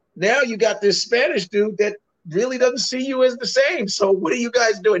so now you got this Spanish dude that really doesn't see you as the same. So what are you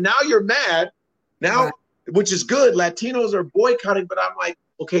guys doing? Now you're mad. Now, right. Which is good. Latinos are boycotting, but I'm like,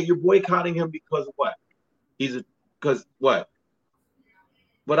 okay, you're boycotting him because of what? Because what?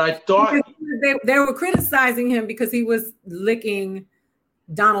 But I thought they were criticizing him because he was licking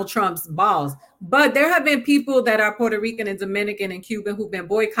Donald Trump's balls. But there have been people that are Puerto Rican and Dominican and Cuban who've been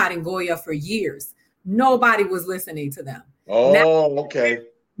boycotting Goya for years. Nobody was listening to them. Oh, okay.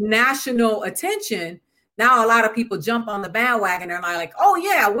 National attention. Now a lot of people jump on the bandwagon and are like, oh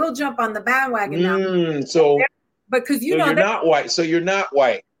yeah, we'll jump on the bandwagon now. So because you're not white. So you're not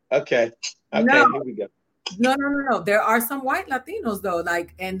white. Okay. No. Here we go. No. There are some white Latinos though,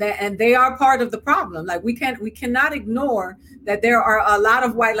 and they are part of the problem. Like we cannot ignore that there are a lot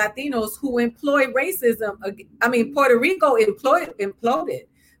of white Latinos who employ racism. I mean, Puerto Rico imploded.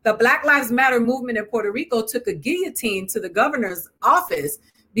 The Black Lives Matter movement in Puerto Rico took a guillotine to the governor's office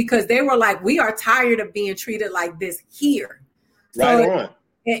because they were like, we are tired of being treated like this here. Right on.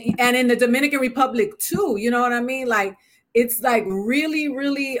 And in the Dominican Republic too, you know what I mean? Like, it's like really,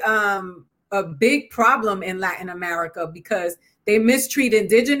 really a big problem in Latin America because they mistreat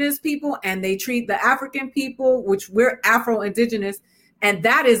indigenous people and they treat the African people, which we're Afro-Indigenous. And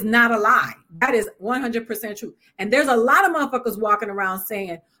that is not a lie. That is 100% true. And there's a lot of motherfuckers walking around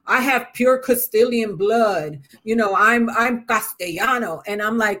saying, I have pure Castilian blood. I'm Castellano. And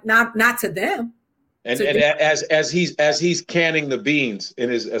I'm like, not to them. And as he's canning the beans in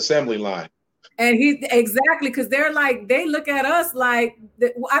his assembly line. And exactly, because they're like, they look at us like,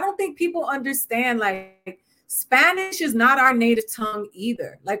 I don't think people understand, like, Spanish is not our native tongue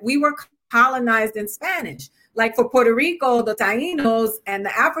either. Like, we were colonized in Spanish. Like for Puerto Rico, the Taínos and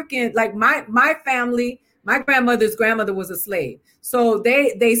the African, like my family, my grandmother's grandmother was a slave. So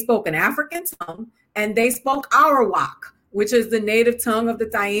they spoke an African tongue and they spoke Arawak, which is the native tongue of the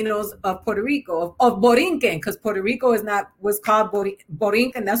Taínos of Puerto Rico, of Borinquen, because Puerto Rico was called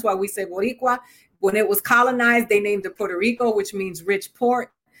Borinquen. That's why we say Boricua. When it was colonized, they named it Puerto Rico, which means rich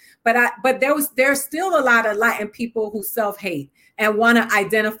port. But there's still a lot of Latin people who self-hate and want to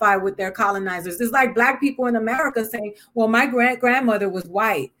identify with their colonizers. It's like Black people in America saying, well, my grandmother was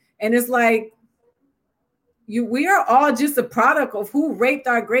white. And it's like, we are all just a product of who raped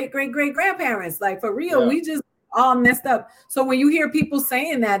our great-great-great-grandparents. Like, for real, yeah. all messed up. So when you hear people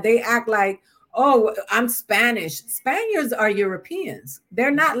saying that, they act like, oh, I'm Spanish. Spaniards are Europeans.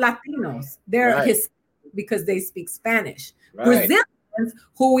 They're not Latinos. They're Hispanic because they speak Spanish. Right. Brazilians,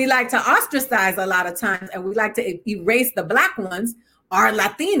 who we like to ostracize a lot of times, and we like to erase the black ones, are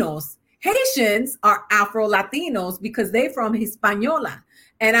Latinos. Haitians are Afro-Latinos because they're from Hispaniola.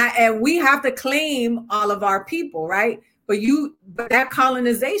 And we have to claim all of our people, right? But that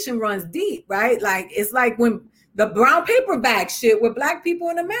colonization runs deep, right? Like, it's like when the brown paper bag shit with black people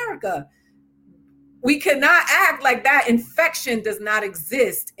in America. We cannot act like that infection does not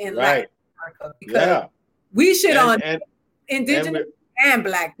exist in Latin America, because we shit on indigenous and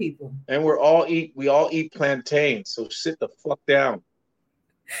black people. And we all eat plantain. So sit the fuck down.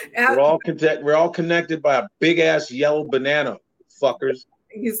 We're all connected by a big ass yellow banana, fuckers.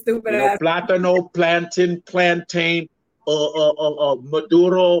 You stupid ass. Plátano, plantain,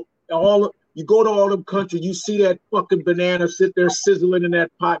 Maduro, you go to all them countries, you see that fucking banana sit there sizzling in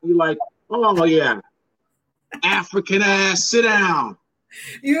that pot, you like, oh yeah, African ass, sit down.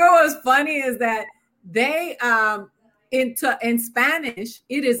 You know what's funny is that they in Spanish,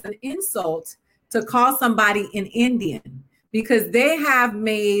 it is an insult to call somebody an Indian, because they have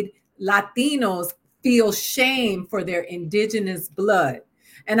made Latinos feel shame for their indigenous blood.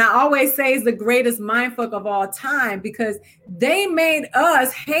 And I always say it's the greatest mindfuck of all time, because they made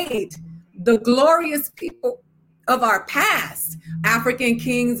us hate the glorious people of our past, African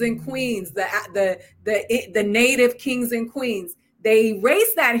kings and queens, the native kings and queens. They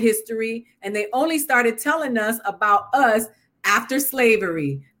erased that history, and they only started telling us about us after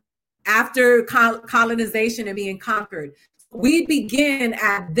slavery, after colonization and being conquered. We begin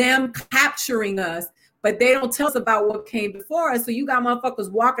at them capturing us, but they don't tell us about what came before us. So you got motherfuckers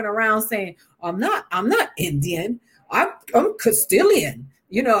walking around saying, I'm not Indian, I'm Castilian.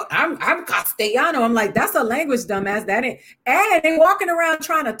 You know, I'm Castellano. I'm like, that's a language, dumbass. That ain't. And they walking around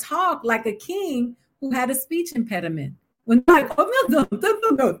trying to talk like a king who had a speech impediment. When like,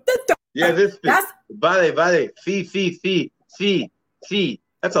 yeah, that's vale, fee.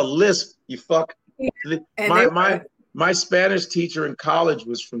 That's a lisp, you fuck. My Spanish teacher in college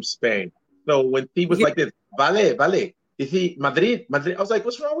was from Spain. So when he was like this, vale, Madrid, I was like,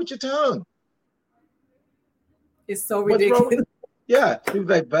 what's wrong with your tongue? It's so ridiculous. Yeah, he was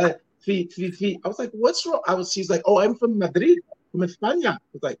like, vale, fee. I was like, what's wrong? She's like, oh, I'm from Madrid, from España. I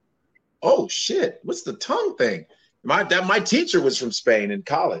was like, oh shit, what's the tongue thing? My teacher was from Spain in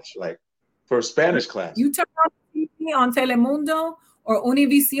college, like for a Spanish class. You turn on TV on Telemundo or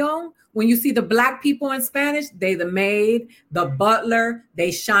Univision, when you see the black people in Spanish, they the maid, the butler,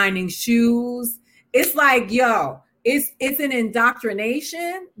 they shining shoes. It's like, yo, it's an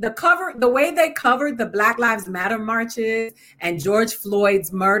indoctrination. The way they covered the Black Lives Matter marches and George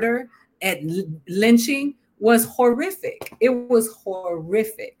Floyd's murder and lynching was horrific. It was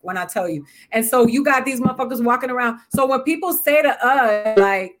horrific when I tell you. And so you got these motherfuckers walking around. So when people say to us,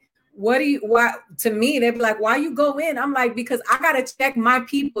 like, to me, they'd be like, why you go in? I'm like, because I got to check my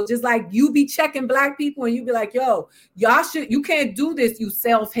people, just like you be checking black people, and you be like, yo, you can't do this, you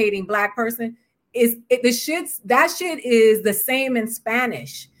self-hating black person. That shit is the same in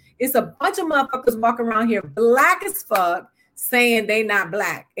Spanish. It's a bunch of motherfuckers walking around here, black as fuck, saying they not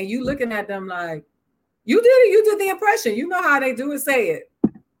black. And you looking at them like, you did the impression. You know how they do it, say it.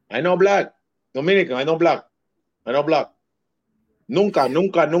 I know black. Dominican, I know black. Nunca, I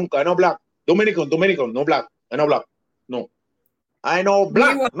know black. Dominican, no black. I know black. No. I know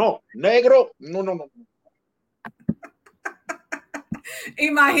black. No. Negro. No.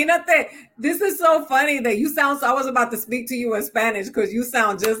 Imagínate. This is so funny that you sound, so I was about to speak to you in Spanish because you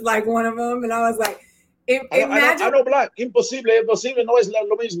sound just like one of them. And I was like, imagine. I know black. Imposible, no es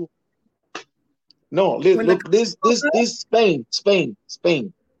lo mismo. No, look, this Spain.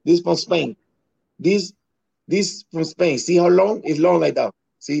 This from Spain. This from Spain. See how long? It's long like that.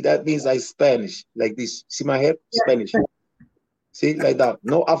 See, that means like Spanish, like this. See my hair? Spanish. See, like that.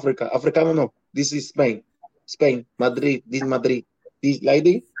 No Africa. Africano, no. This is Spain. Madrid. This Madrid. This like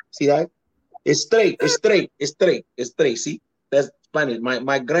this. See that? It's straight. See? That's Spanish.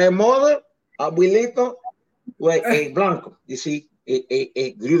 My grandmother, abuelito, was a blanco. You see?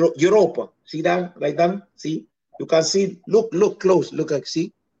 Europa. See that? Like that? See? You can see. Look close. Look,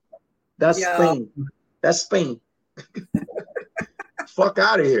 see? That's Spain. That's Spain. Fuck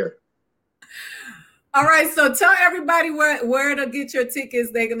out of here. All right, so tell everybody where to get your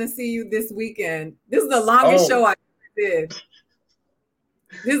tickets. They're gonna see you this weekend. This is the longest show I did.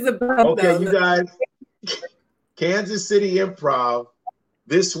 This is you guys. Kansas City Improv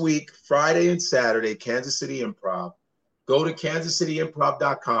this week, Friday and Saturday. Kansas City Improv. Go to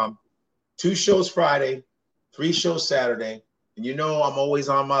kansascityimprov.com. 2 shows Friday, 3 shows Saturday. And you know I'm always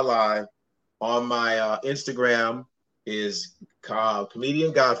on my live. On my Instagram is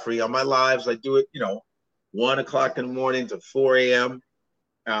Comedian Godfrey. On my lives, I do it, 1 o'clock in the morning to 4 a.m.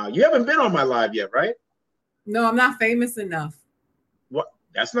 You haven't been on my live yet, right? No, I'm not famous enough. What?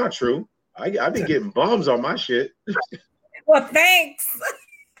 That's not true. I've been getting bums on my shit. Well, thanks.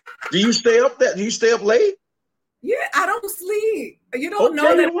 Do you stay up late? Yeah, I don't sleep. You don't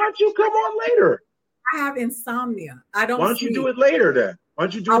know that. Why don't you come on later? I have insomnia. I don't. Why don't you do it later then? Why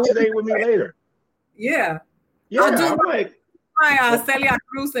don't you do it today with me later? Yeah. Yeah, I'll do my Celia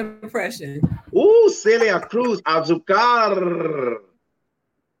Cruz impression. Ooh, Celia Cruz, Azucar.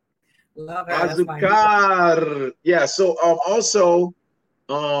 Love her. Azucar. Yeah, so also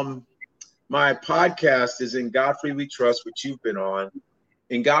my podcast is In Godfrey We Trust, which you've been on.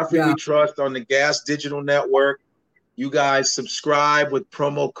 In Godfrey We Trust on the Gas Digital Network. You guys subscribe with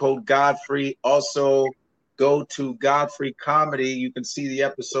promo code Godfrey. Also, go to Godfrey Comedy. You can see the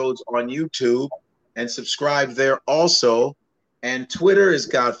episodes on YouTube and subscribe there also. And Twitter is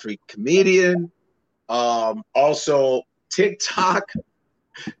Godfrey Comedian. Also, TikTok,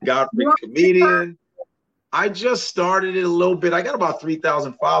 Godfrey Comedian. I just started it a little bit. I got about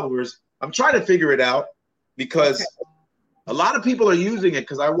 3,000 followers. I'm trying to figure it out because a lot of people are using it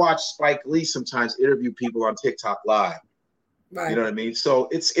because I watch Spike Lee sometimes interview people on TikTok live. Right. You know what I mean? So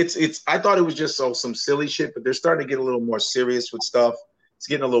it's I thought it was just some silly shit, but they're starting to get a little more serious with stuff. It's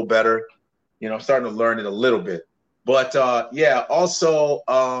getting a little better. I'm starting to learn it a little bit. But also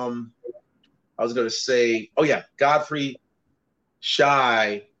I was gonna say, Godfrey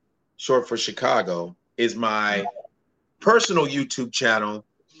Shy, short for Chicago, is my personal YouTube channel.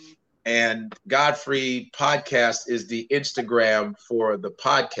 And Godfrey Podcast is the Instagram for the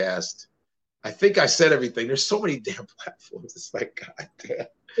podcast. I think I said everything. There's so many damn platforms. It's like, God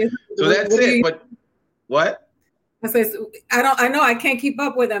damn. So that's it. But what? I know I can't keep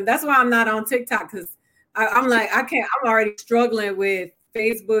up with them. That's why I'm not on TikTok, because I'm like, I can't. I'm already struggling with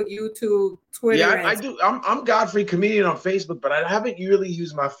Facebook, YouTube, Twitter. Yeah, I do. I'm Godfrey Comedian on Facebook, but I haven't really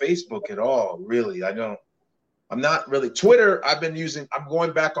used my Facebook at all. Really, I don't. I'm not really. Twitter, I'm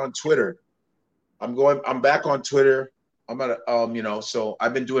going back on Twitter. I'm back on Twitter. I'm gonna, so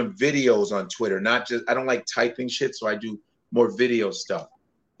I've been doing videos on Twitter, I don't like typing shit, so I do more video stuff.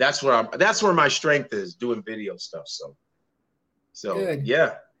 That's where my strength is, doing video stuff. So good.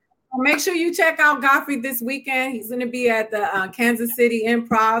 Yeah. Well, make sure you check out Godfrey this weekend. He's gonna be at the Kansas City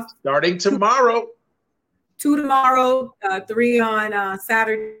Improv. Starting tomorrow. 2 tomorrow, 3 on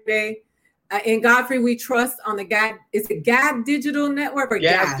Saturday. In Godfrey We Trust on the GAD. Is it GAD Digital Network or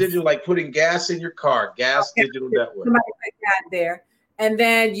Gas Digital, like putting gas in your car. Gas Digital Network. Somebody put GAD there. And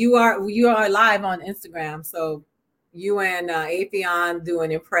then you are live on Instagram. So you and Atheon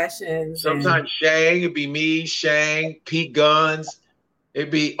doing impressions. Sometimes Shang, it'd be me, Shang, Pete Guns.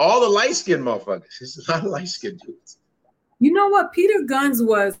 It'd be all the light-skinned motherfuckers. It's a lot of light-skinned dudes. You know what? Peter Guns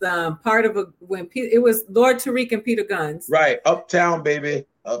was part of it was Lord Tariq and Peter Guns. Right. Uptown, baby.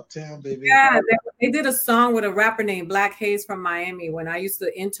 Uptown, baby. Yeah, they did a song with a rapper named Black Hayes from Miami when I used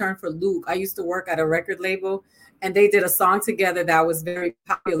to intern for Luke. I used to work at a record label, and they did a song together that was very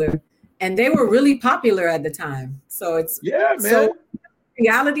popular. And they were really popular at the time. So it's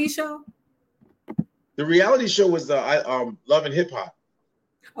reality show. The reality show was Love and Hip Hop.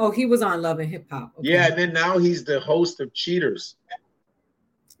 Oh, he was on Love and Hip Hop. Okay. Yeah, and then now he's the host of Cheaters.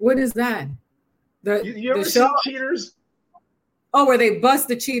 What is that? You ever seen Cheaters? Oh, where they bust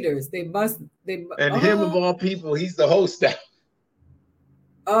the cheaters. Him of all people, he's the host now.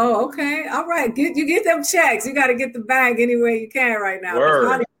 Oh, okay. All right. You get them checks. You got to get the bag any way you can right now. Word. It's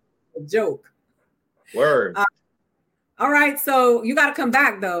not a joke. Word. All right. So you got to come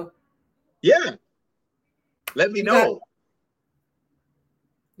back though. Yeah. Let me know.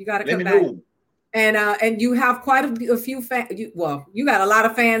 You got to come back. Know. And you have quite a few fans. You got a lot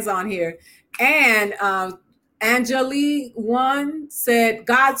of fans on here. And Angelique one said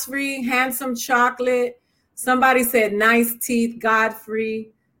Godfrey, handsome chocolate. Somebody said nice teeth,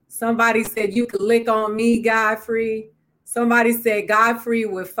 Godfrey. Somebody said you could lick on me, Godfrey. Somebody said Godfrey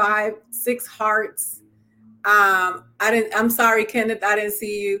with 6 hearts. I'm sorry, Kenneth, I didn't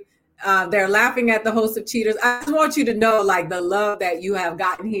see you. They're laughing at the host of Cheaters. I just want you to know like the love that you have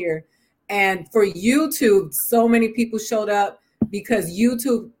gotten here. And for YouTube, so many people showed up because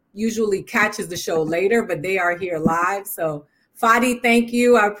YouTube usually catches the show later, but they are here live. So Fadi, thank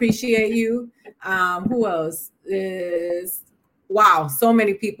you. I appreciate you. Who else is? Wow, so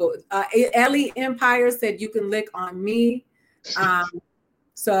many people. Ellie Empire said you can lick on me.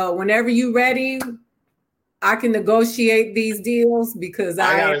 So whenever you're ready, I can negotiate these deals because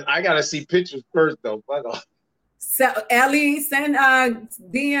I gotta see pictures first though. Fuck off. So Ellie, send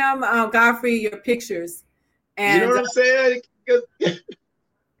DM Godfrey your pictures. And you know what I'm saying?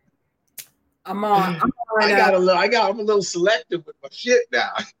 I'm on. I'm a little selective with my shit now.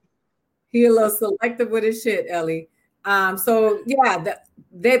 He a little selective with his shit, Ellie. So yeah,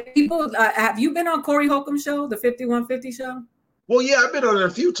 the people. Have you been on Corey Holcomb's show, the 5150 show? Well, yeah, I've been on it a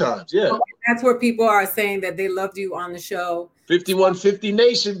few times. Yeah, okay, that's where people are saying that they loved you on the show. 5150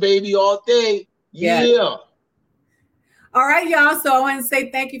 Nation, baby, all day. Yeah. All right, y'all. So I want to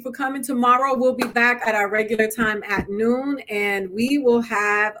say thank you for coming. Tomorrow we'll be back at our regular time at noon, and we will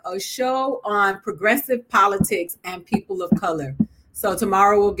have a show on progressive politics and people of color. So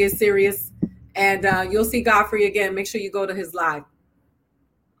tomorrow we'll get serious, and you'll see Godfrey again. Make sure you go to his live.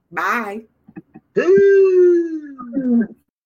 Bye.